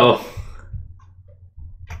 Oh no.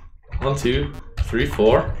 1, 2, 3,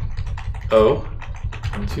 4. Oh.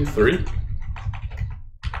 1, 2, 3.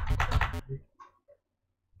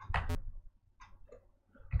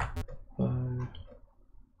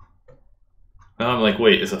 Now I'm like,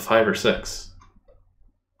 wait, is it 5 or 6?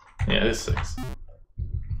 Yeah, it is 6.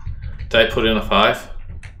 Did I put in a 5?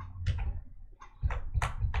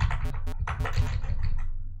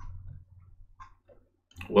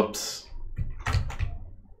 Whoops.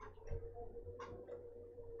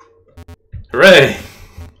 Hooray!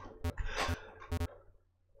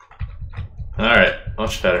 Alright,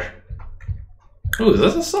 much better. Ooh, is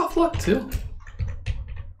this a soft lock too?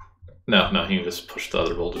 No, he can just push the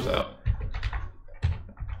other boulders out.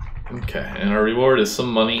 Okay, and our reward is some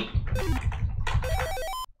money.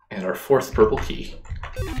 And our 4th purple key.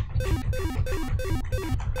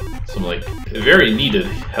 Some, like, very needed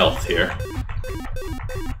health here.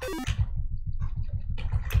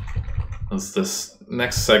 As this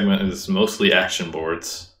next segment is mostly action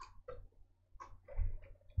boards.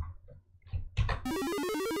 I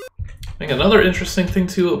think another interesting thing,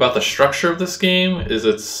 too, about the structure of this game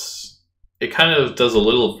is it kind of does a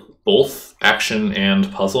little both action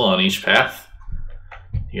and puzzle on each path.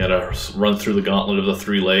 You gotta run through the gauntlet of the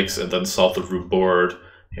 3 lakes and then solve the root board.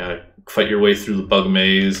 You gotta fight your way through the bug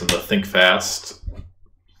maze and the think fast.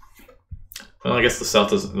 Well, I guess the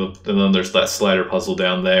south doesn't, and then there's that slider puzzle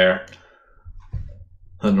down there.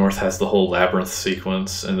 The north has the whole labyrinth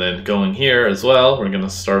sequence, and then going here as well, we're gonna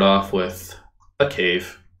start off with a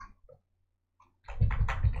cave.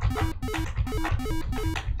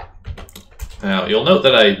 Now, you'll note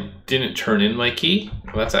that I didn't turn in my key.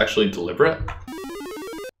 That's actually deliberate.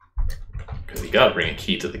 Because you gotta bring a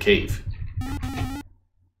key to the cave.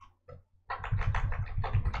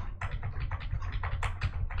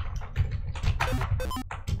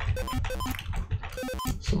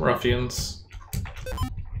 Some ruffians.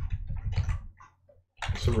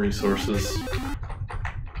 Some resources.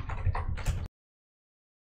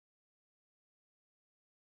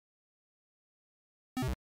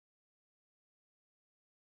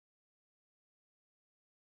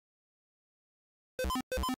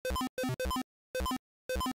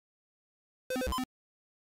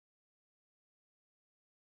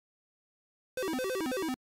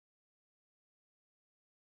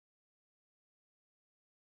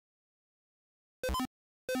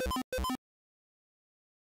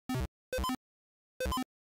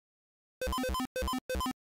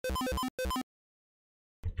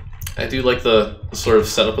 I do like the sort of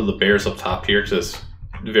setup of the bears up top here, because it's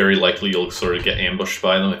very likely you'll sort of get ambushed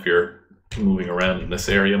by them if you're moving around in this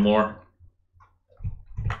area more.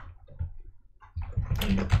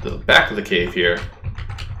 And the back of the cave here,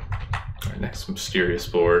 our next mysterious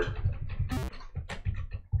board.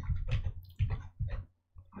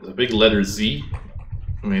 There's a big letter Z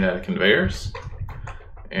made out of conveyors,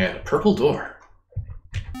 and a purple door,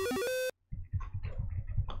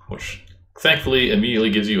 which thankfully immediately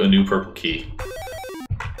gives you a new purple key.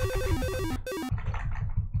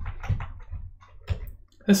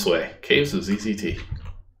 This way, Caves of ZZT.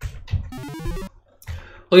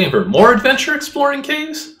 Looking for more adventure exploring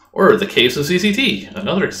caves? Or the Caves of ZZT,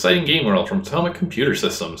 another exciting game world from Atomic Computer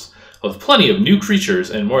Systems. With plenty of new creatures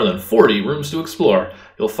and more than 40 rooms to explore,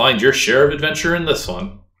 you'll find your share of adventure in this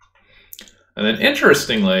one. And then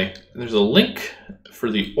interestingly, there's a link for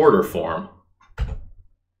the order form.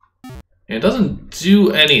 And it doesn't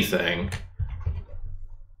do anything.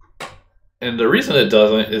 And the reason it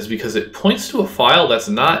doesn't is because it points to a file that's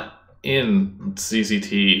not in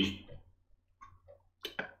ZZT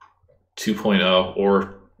 2.0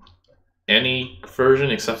 or any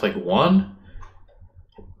version except like 1.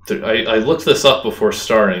 I looked this up before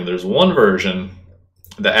starting. There's one version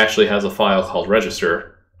that actually has a file called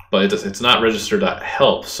register, but it's not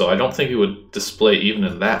register.help, so I don't think it would display even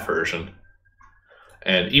in that version.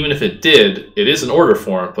 And even if it did, it is an order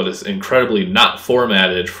form, but it's incredibly not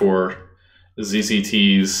formatted for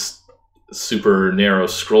ZZT's super narrow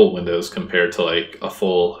scroll windows compared to like a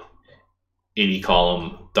full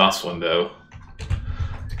 80-column DOS window.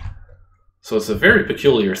 So it's a very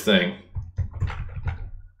peculiar thing.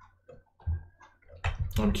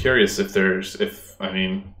 I'm curious I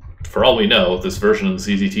mean, for all we know, this version of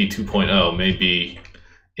ZZT 2.0 may be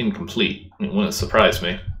incomplete. It wouldn't surprise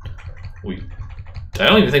me. I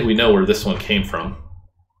don't even think we know where this one came from.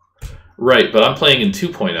 Right, but I'm playing in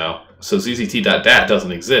 2.0, so ZZT.dat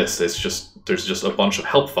doesn't exist. There's just a bunch of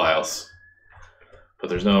help files. But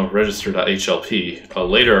there's no register.hlp. A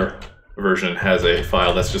later version has a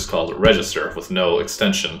file that's just called register with no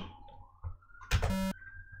extension.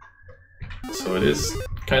 So it is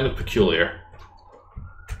kind of peculiar.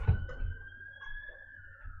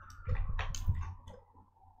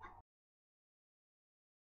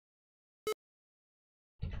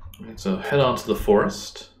 Right, so head on to the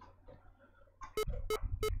forest.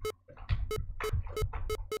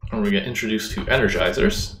 And we get introduced to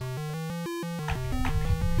energizers.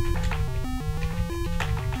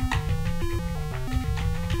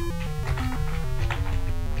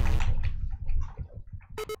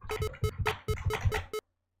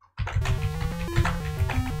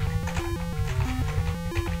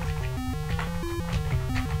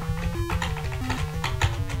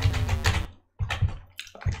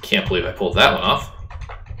 Can't believe I pulled that one off.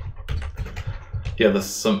 Yeah, there's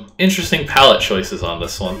some interesting palette choices on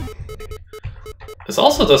this one. This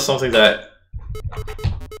also does something that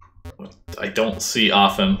I don't see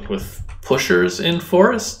often with pushers in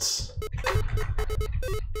forests.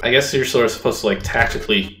 I guess you're sort of supposed to like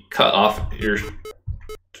tactically cut off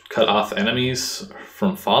enemies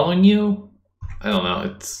from following you. I don't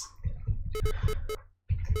know,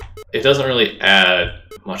 it doesn't really add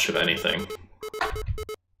much of anything.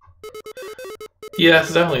 Yeah,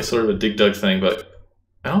 it's definitely sort of a dig-dug thing, but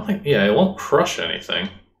I don't think, yeah, it won't crush anything.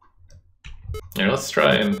 Here, let's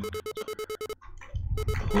try and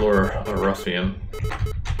lure a ruffian.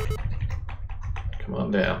 Come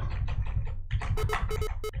on down.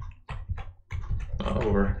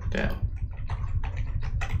 Over, down.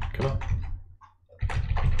 Come on.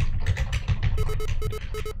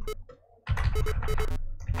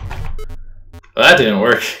 Well, that didn't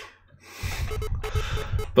work.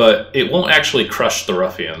 But it won't actually crush the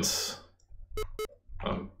ruffians.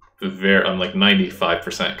 I'm like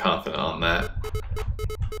 95% confident on that.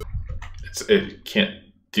 It can't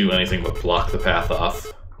do anything but block the path off.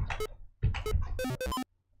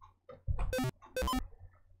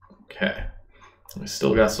 Okay. We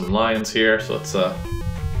still got some lions here, so let's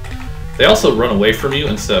They also run away from you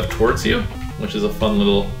instead of towards you, which is a fun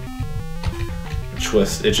little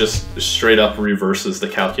twist. It just straight up reverses the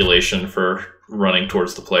calculation for running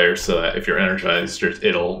towards the player, so that if you're energized,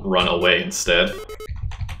 it'll run away instead.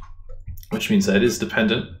 Which means that is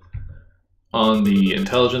dependent on the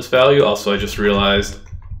intelligence value. Also, I just realized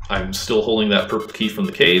I'm still holding that purple key from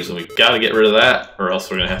the caves, and we've got to get rid of that, or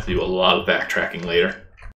else we're going to have to do a lot of backtracking later.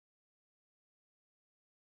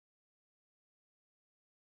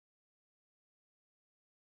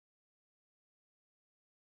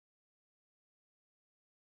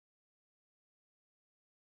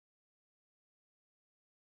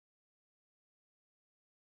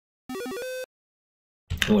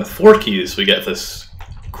 And with 4 keys, we get this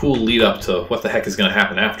cool lead up to what the heck is going to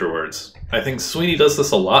happen afterwards. I think Sweeney does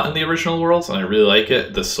this a lot in the original worlds, and I really like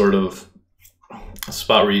it. This sort of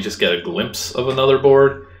spot where you just get a glimpse of another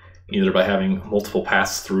board, either by having multiple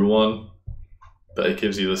paths through one, but it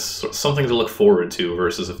gives you this something to look forward to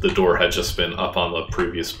versus if the door had just been up on the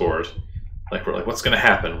previous board. Like, we're like, what's going to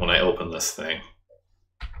happen when I open this thing?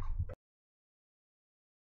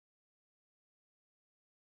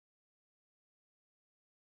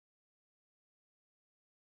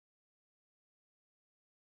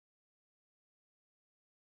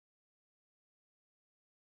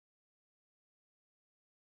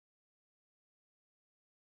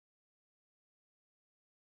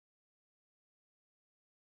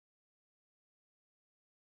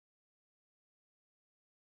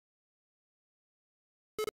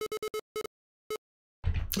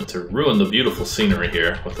 And to ruin the beautiful scenery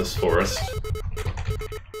here with this forest.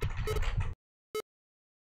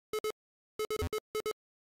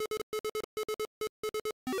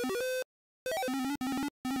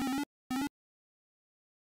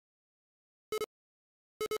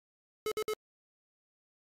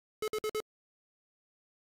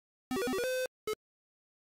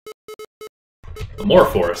 More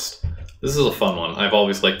forest. This is a fun one. I've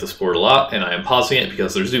always liked this board a lot, and I am pausing it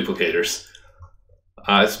because there's duplicators.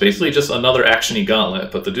 It's basically just another action-y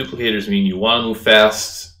gauntlet, but the duplicators mean you want to move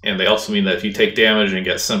fast, and they also mean that if you take damage and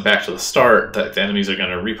get sent back to the start, that the enemies are going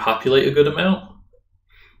to repopulate a good amount.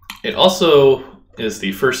 It also is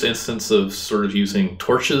the first instance of sort of using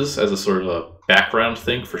torches as a sort of a background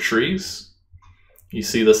thing for trees. You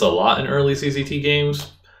see this a lot in early ZZT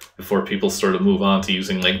games, before people sort of move on to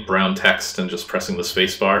using like brown text and just pressing the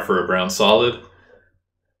spacebar for a brown solid.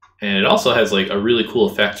 And it also has like a really cool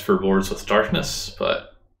effect for boards with darkness,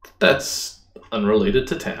 but that's unrelated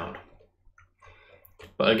to town.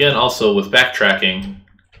 But again, also with backtracking,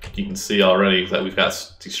 you can see already that we've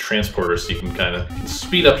got these transporters, so you can kind of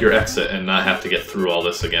speed up your exit and not have to get through all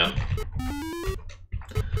this again.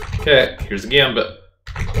 Okay, here's the gambit.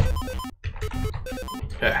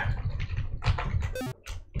 Okay.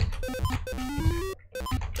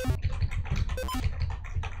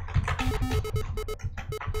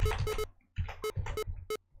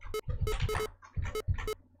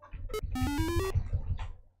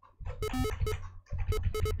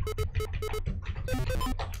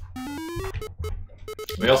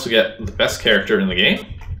 We also get the best character in the game,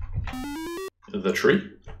 the tree.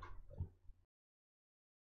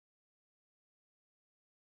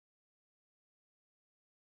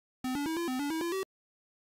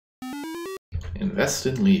 Invest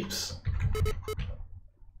in leaves.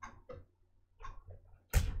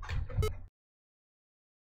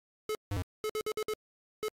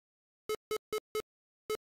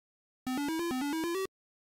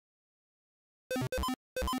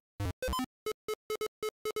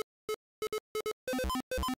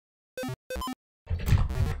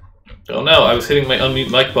 Oh no, I was hitting my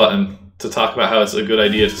unmute mic button to talk about how it's a good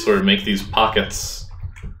idea to sort of make these pockets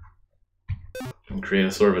and create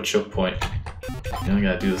a sort of a choke point. Now I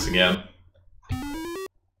gotta do this again.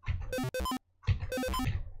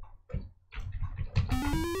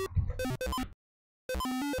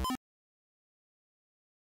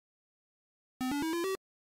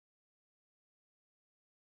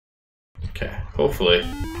 Okay, hopefully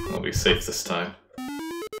I'll be safe this time.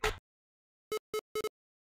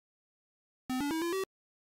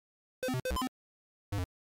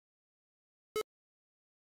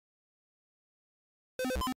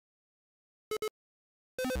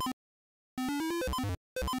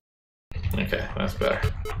 Okay, that's better.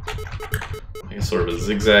 Make a sort of a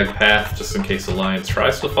zigzag path just in case the lion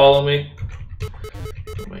tries to follow me.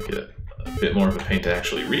 Make it a bit more of a pain to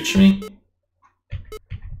actually reach me.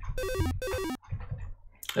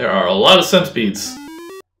 There are a lot of centipedes.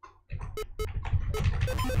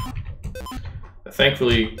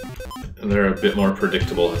 Thankfully, they're a bit more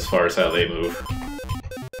predictable as far as how they move.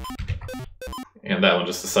 And that one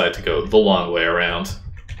just decided to go the long way around.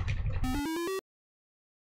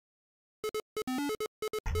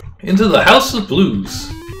 Into the House of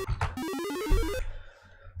Blues.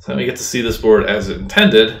 So we get to see this board as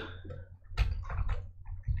intended.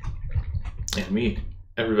 And meet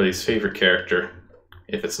everybody's favorite character,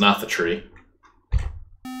 if it's not the tree.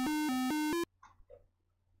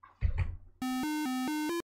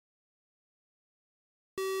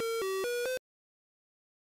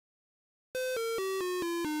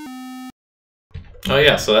 Oh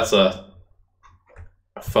yeah, so that's a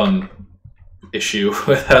fun issue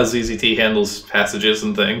with how ZZT handles passages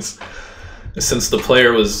and things. Since the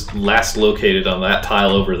player was last located on that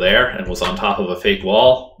tile over there and was on top of a fake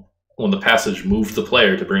wall, when the passage moved the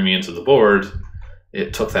player to bring me into the board,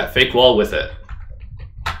 it took that fake wall with it.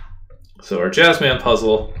 So our Jazzman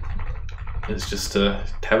puzzle is just to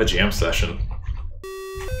have a jam session.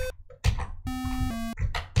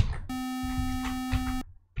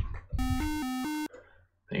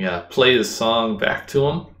 You gotta play the song back to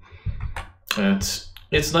him. And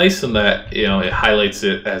it's nice in that, you know, it highlights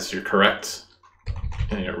it as you're correct,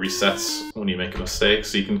 and it resets when you make a mistake,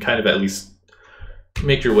 so you can kind of at least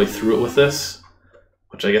make your way through it with this,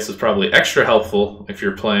 which I guess is probably extra helpful if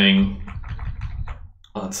you're playing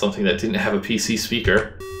on something that didn't have a PC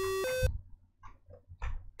speaker.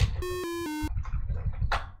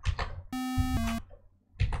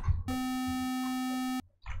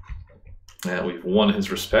 Yeah, we've won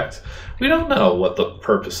his respect. We don't know what the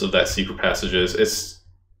purpose of that secret passage is. It's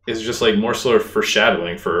just like more sort of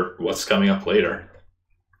foreshadowing for what's coming up later.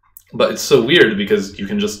 But it's so weird because you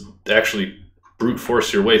can just actually brute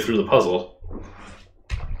force your way through the puzzle.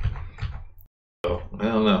 So, I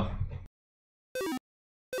don't know.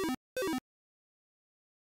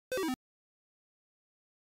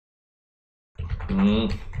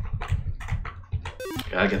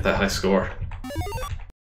 Gotta get that high score.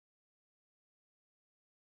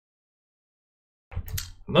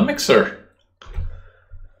 The mixer.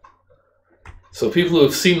 So people who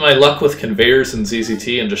have seen my luck with conveyors in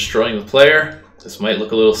ZZT and destroying the player, this might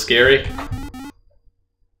look a little scary.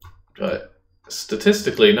 But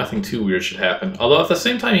statistically, nothing too weird should happen. Although at the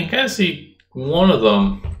same time, you can kind of see one of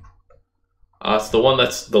them. It's the one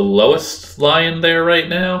that's the lowest line there right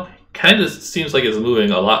now. Kind of seems like it's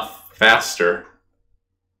moving a lot faster.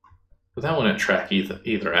 But that wouldn't track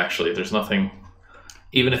either actually. There's nothing...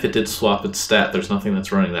 Even if it did swap its stat, there's nothing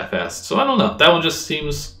that's running that fast. So I don't know. That one just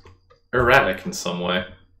seems erratic in some way.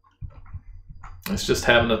 It's just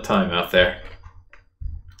having a time out there.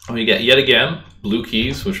 And we get, yet again, blue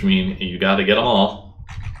keys, which mean you gotta get them all.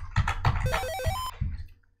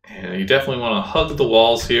 And you definitely want to hug the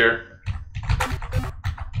walls here,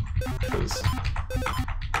 because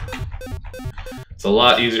it's a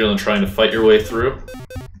lot easier than trying to fight your way through.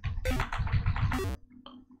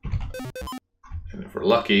 And if we're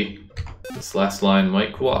lucky, this last line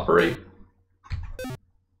might cooperate.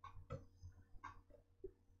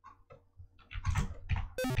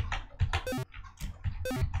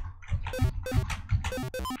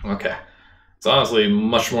 Okay. It's honestly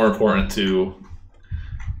much more important to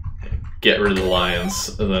get rid of the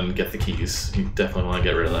lions than get the keys. You definitely want to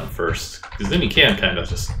get rid of them first, because then you can kind of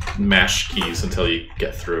just mash keys until you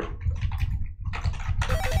get through.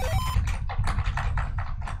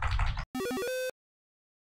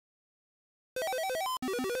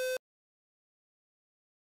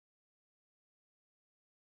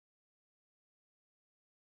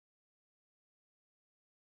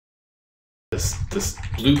 This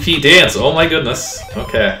blue key dance, oh my goodness.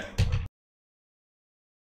 Okay.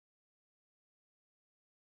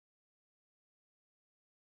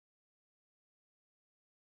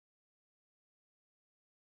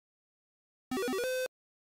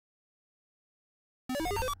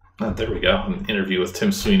 Oh, there we go. An interview with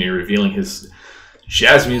Tim Sweeney revealing his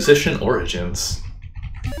jazz musician origins.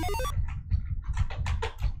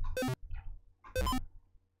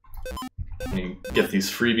 You get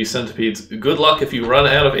these freebie centipedes. Good luck if you run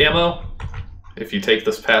out of ammo, if you take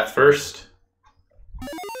this path first.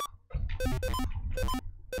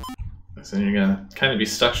 So you're gonna kind of be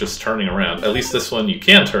stuck just turning around. At least this one you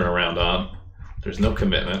can turn around on. There's no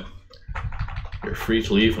commitment. You're free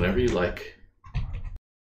to leave whenever you like.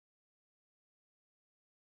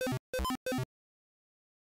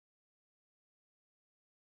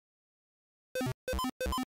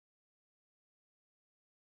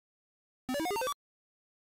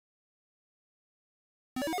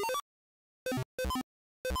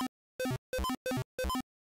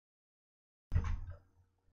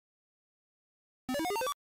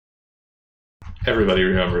 Everybody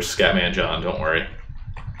remembers Scatman John, don't worry.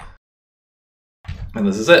 And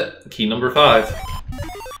this is it, key number 5.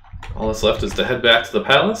 All that's left is to head back to the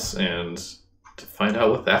palace and to find out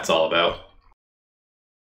what that's all about.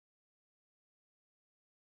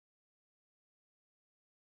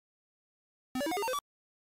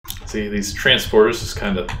 See, these transporters just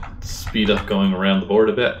kind of speed up going around the board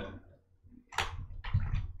a bit.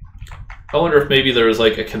 I wonder if maybe there was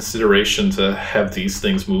like a consideration to have these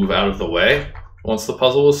things move out of the way once the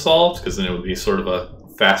puzzle was solved, because then it would be sort of a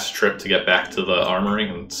fast trip to get back to the armory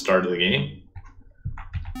and start of the game.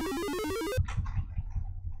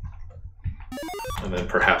 And then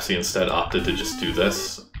perhaps he instead opted to just do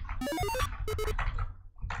this,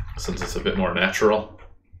 since it's a bit more natural.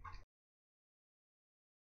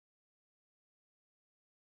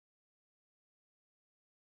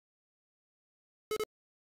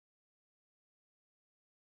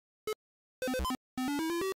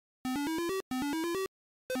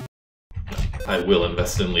 I will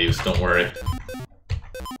invest in leaves, don't worry.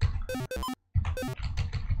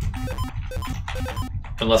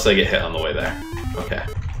 Unless I get hit on the way there. Okay.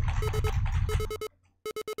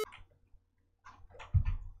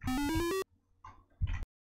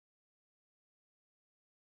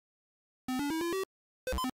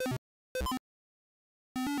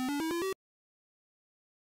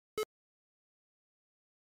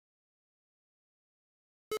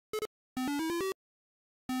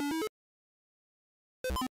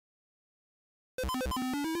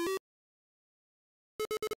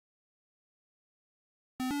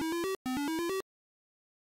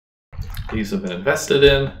 These have been invested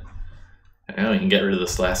in, and now we can get rid of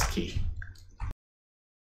this last key.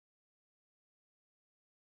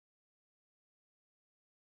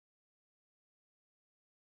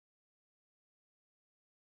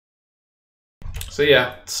 So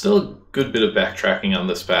yeah, still a good bit of backtracking on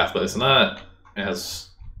this path, but it's not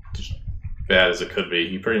as bad as it could be.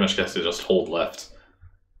 You pretty much get to just hold left.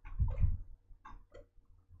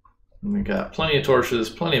 And we got plenty of torches,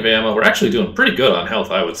 plenty of ammo. We're actually doing pretty good on health,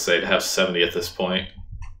 I would say, to have 70 at this point.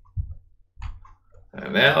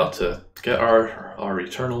 And now to get our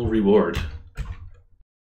eternal reward.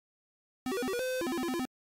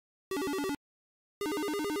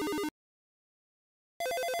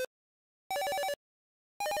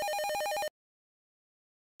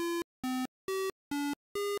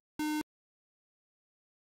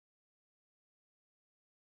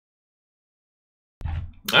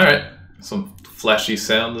 Alright, some flashy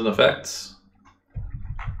sound and effects.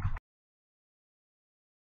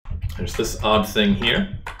 There's this odd thing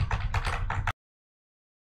here.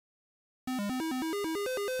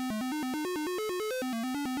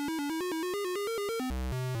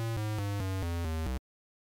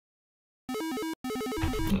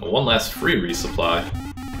 One last free resupply.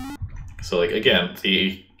 So like again,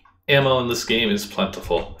 the ammo in this game is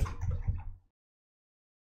plentiful.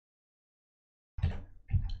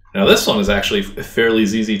 Now this one is actually fairly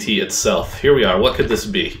ZZT itself. Here we are. What could this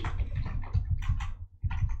be?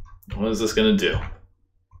 What is this going to do?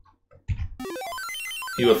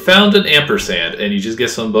 You have found an ampersand, and you just get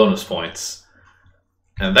some bonus points.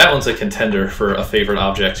 And that one's a contender for a favorite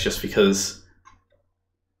object, just because...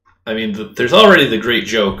 I mean, there's already the great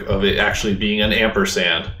joke of it actually being an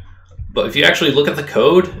ampersand. But if you actually look at the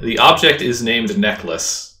code, the object is named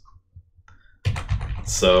necklace.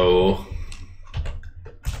 So...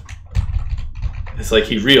 it's like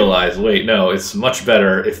he realized, wait, no, it's much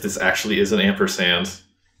better if this actually is an ampersand.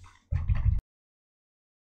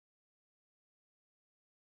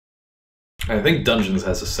 I think Dungeons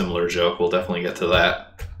has a similar joke. We'll definitely get to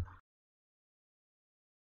that.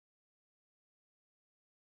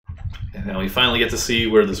 And now we finally get to see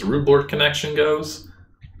where this root board connection goes.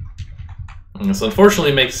 And this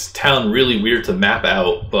unfortunately makes town really weird to map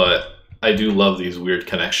out, but I do love these weird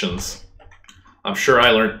connections. I'm sure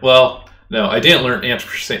I learned... well... no, I didn't learn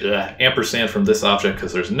ampersand from this object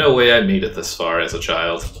because there's no way I made it this far as a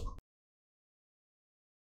child.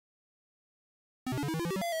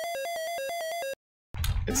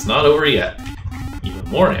 It's not over yet. Even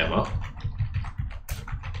more ammo.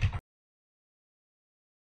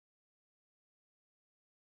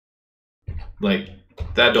 Like,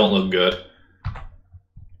 that don't look good.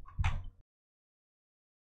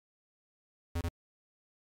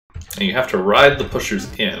 And you have to ride the pushers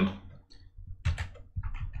in.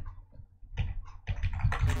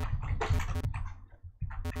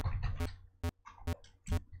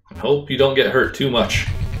 Hope you don't get hurt too much.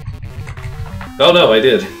 Oh no, I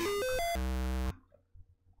did.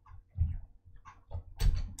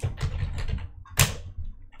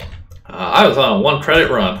 I was on a 1 credit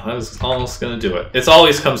run. I was almost gonna do it. It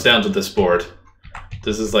always comes down to this board.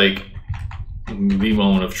 This is like the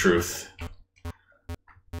moment of truth.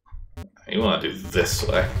 You want to do this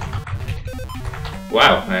way.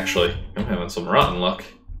 Wow, actually, I'm having some rotten luck.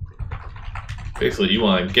 Basically, you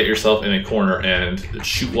want to get yourself in a corner and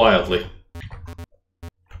shoot wildly.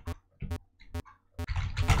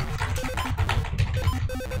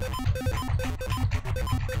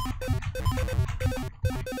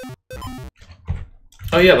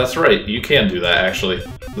 Oh yeah, that's right. You can do that, actually.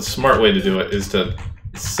 The smart way to do it is to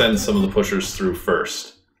send some of the pushers through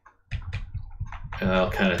first. And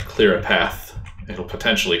that'll kind of clear a path. It'll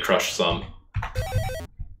potentially crush some.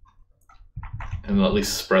 And it'll at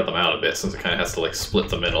least spread them out a bit, since it kind of has to, like, split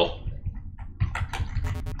the middle.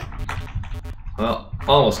 Well,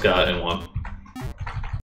 almost got it in one.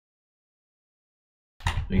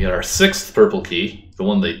 We get our 6th purple key, the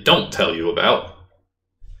one they don't tell you about.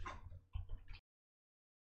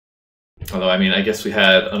 Although, I mean, I guess we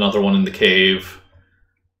had another one in the cave,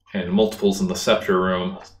 and multiples in the scepter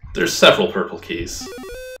room. There's several purple keys.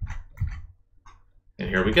 And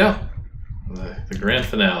here we go. The grand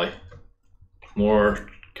finale. More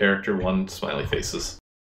character 1 smiley faces.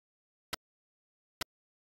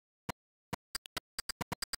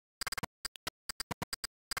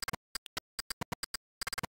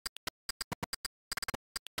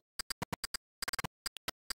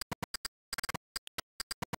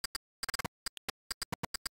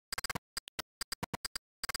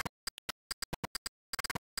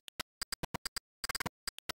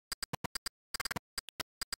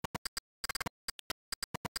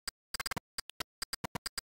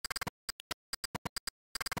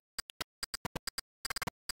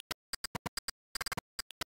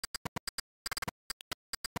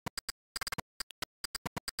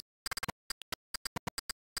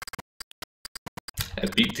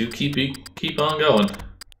 And beat 2 keep on going.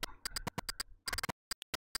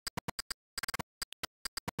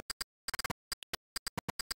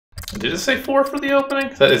 Did it say 4 for the opening?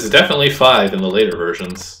 It's definitely 5 in the later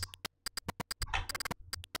versions.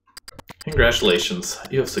 Congratulations,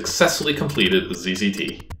 you have successfully completed the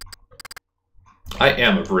ZZT. I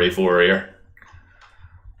am a brave warrior.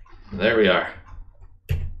 There we are.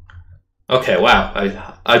 Okay, wow,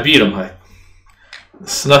 I beat him. I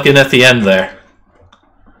snuck in at the end there.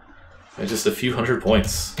 By just a few hundred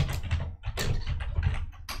points.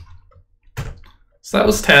 So that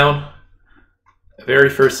was Town. Very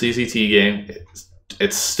first ZZT game.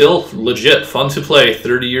 It's still legit fun to play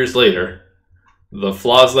 30 years later. The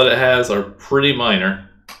flaws that it has are pretty minor.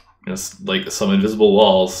 Just like some invisible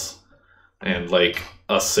walls and like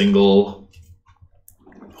a single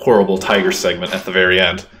horrible tiger segment at the very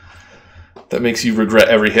end that makes you regret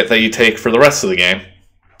every hit that you take for the rest of the game.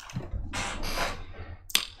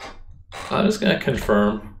 I'm just going to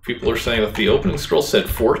confirm. People are saying that the opening scroll said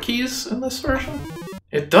 4 keys in this version.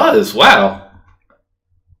 It does! Wow!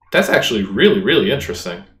 That's actually really, really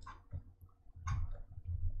interesting.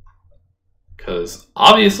 Because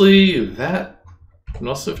obviously that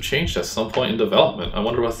must have changed at some point in development. I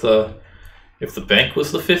wonder what if the bank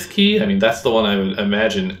was the 5th key. I mean, that's the one I would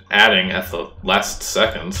imagine adding at the last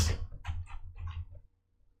seconds.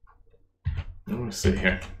 Let me see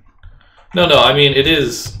here. No, I mean, it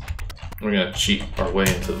is... We're going to cheat our way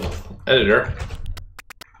into the editor.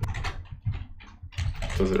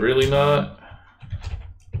 Does it really not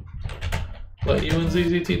let you in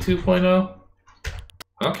ZZT 2.0?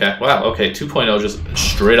 Okay, wow, okay, 2.0 just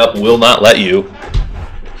straight up will not let you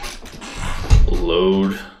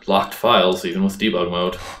load locked files even with debug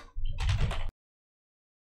mode.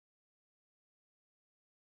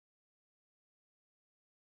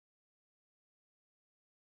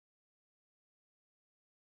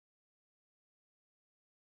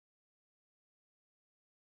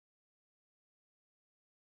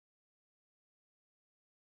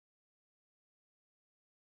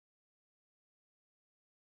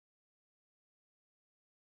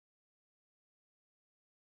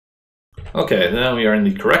 Okay, now we are in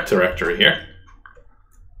the correct directory here.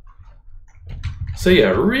 So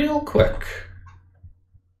yeah, real quick.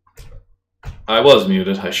 I was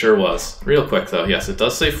muted, I sure was. Real quick though, yes, it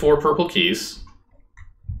does say 4 purple keys.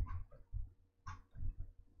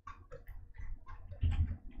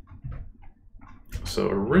 So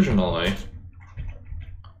originally...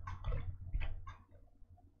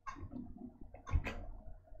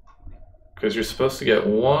 Because you're supposed to get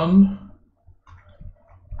 1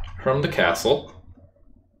 from the castle,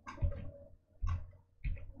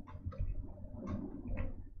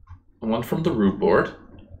 one from the root board,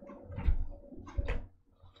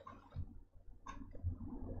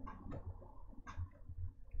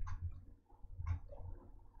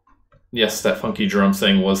 yes, that funky drum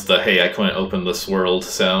thing was the "hey, I couldn't open this world"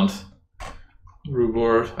 sound. Root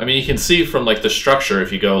board. I mean, you can see from like the structure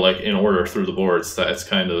if you go like in order through the boards that it's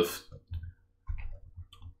kind of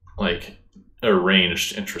like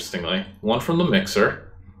arranged interestingly. 1 from the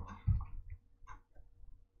mixer.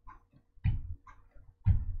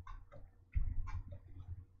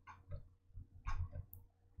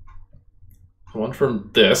 One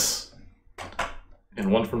from this.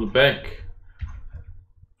 And 1 from the bank.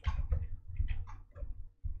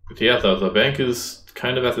 yeah, the bank is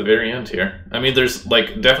kind of at the very end here. I mean, there's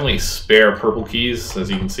like definitely spare purple keys, as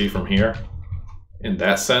you can see from here, in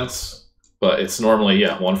that sense. But it's normally,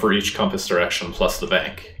 yeah, one for each compass direction plus the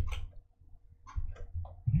bank.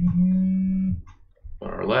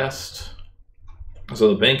 Our last. So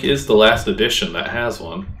the bank is the last edition that has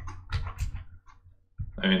one.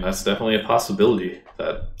 I mean, that's definitely a possibility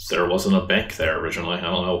that there wasn't a bank there originally. I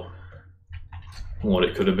don't know what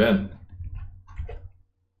it could have been.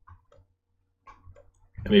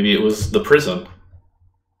 Maybe it was the prison.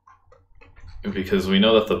 Because we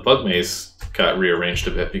know that the bug maze got rearranged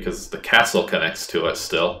a bit because the castle connects to it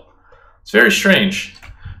still. It's very strange.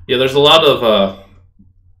 Yeah, there's a lot of...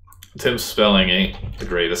 Tim's spelling ain't the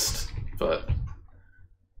greatest, but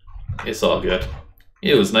it's all good.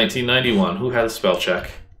 It was 1991. Who had a spell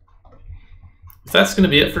check? That's going to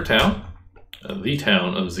be it for town. The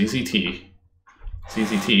town of ZZT.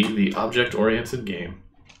 ZZT, the object-oriented game.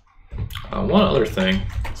 One other thing,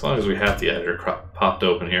 as long as we have the editor popped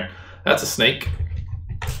open here. That's a snake.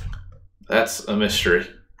 That's a mystery.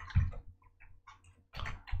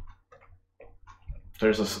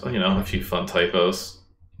 There's a, you know, a few fun typos.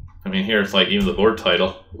 I mean, here it's like even the board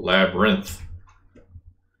title, Labyrinth.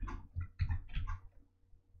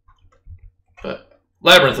 But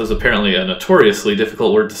Labyrinth is apparently a notoriously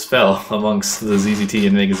difficult word to spell amongst the ZZT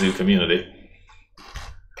and Megazoo community.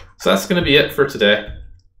 So that's going to be it for today.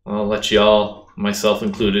 I'll let y'all, myself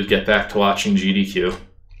included, get back to watching GDQ.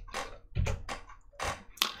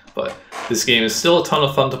 But this game is still a ton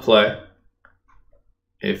of fun to play.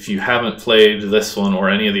 If you haven't played this one or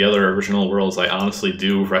any of the other original worlds, I honestly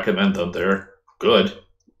do recommend them. They're good.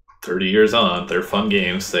 30 years on, they're fun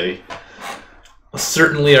games. They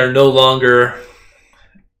certainly are no longer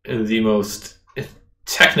the most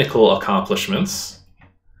technical accomplishments,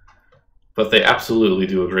 but they absolutely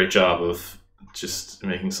do a great job of just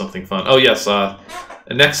making something fun. Oh yes,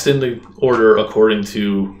 next in the order according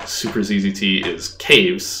to Super ZZT is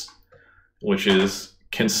Caves, which is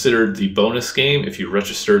considered the bonus game. If you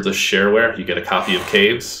register the shareware, you get a copy of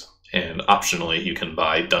Caves, and optionally you can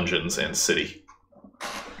buy Dungeons and City.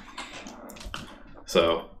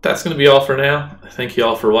 So that's going to be all for now. Thank you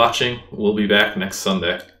all for watching. We'll be back next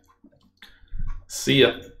Sunday. See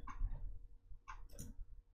ya.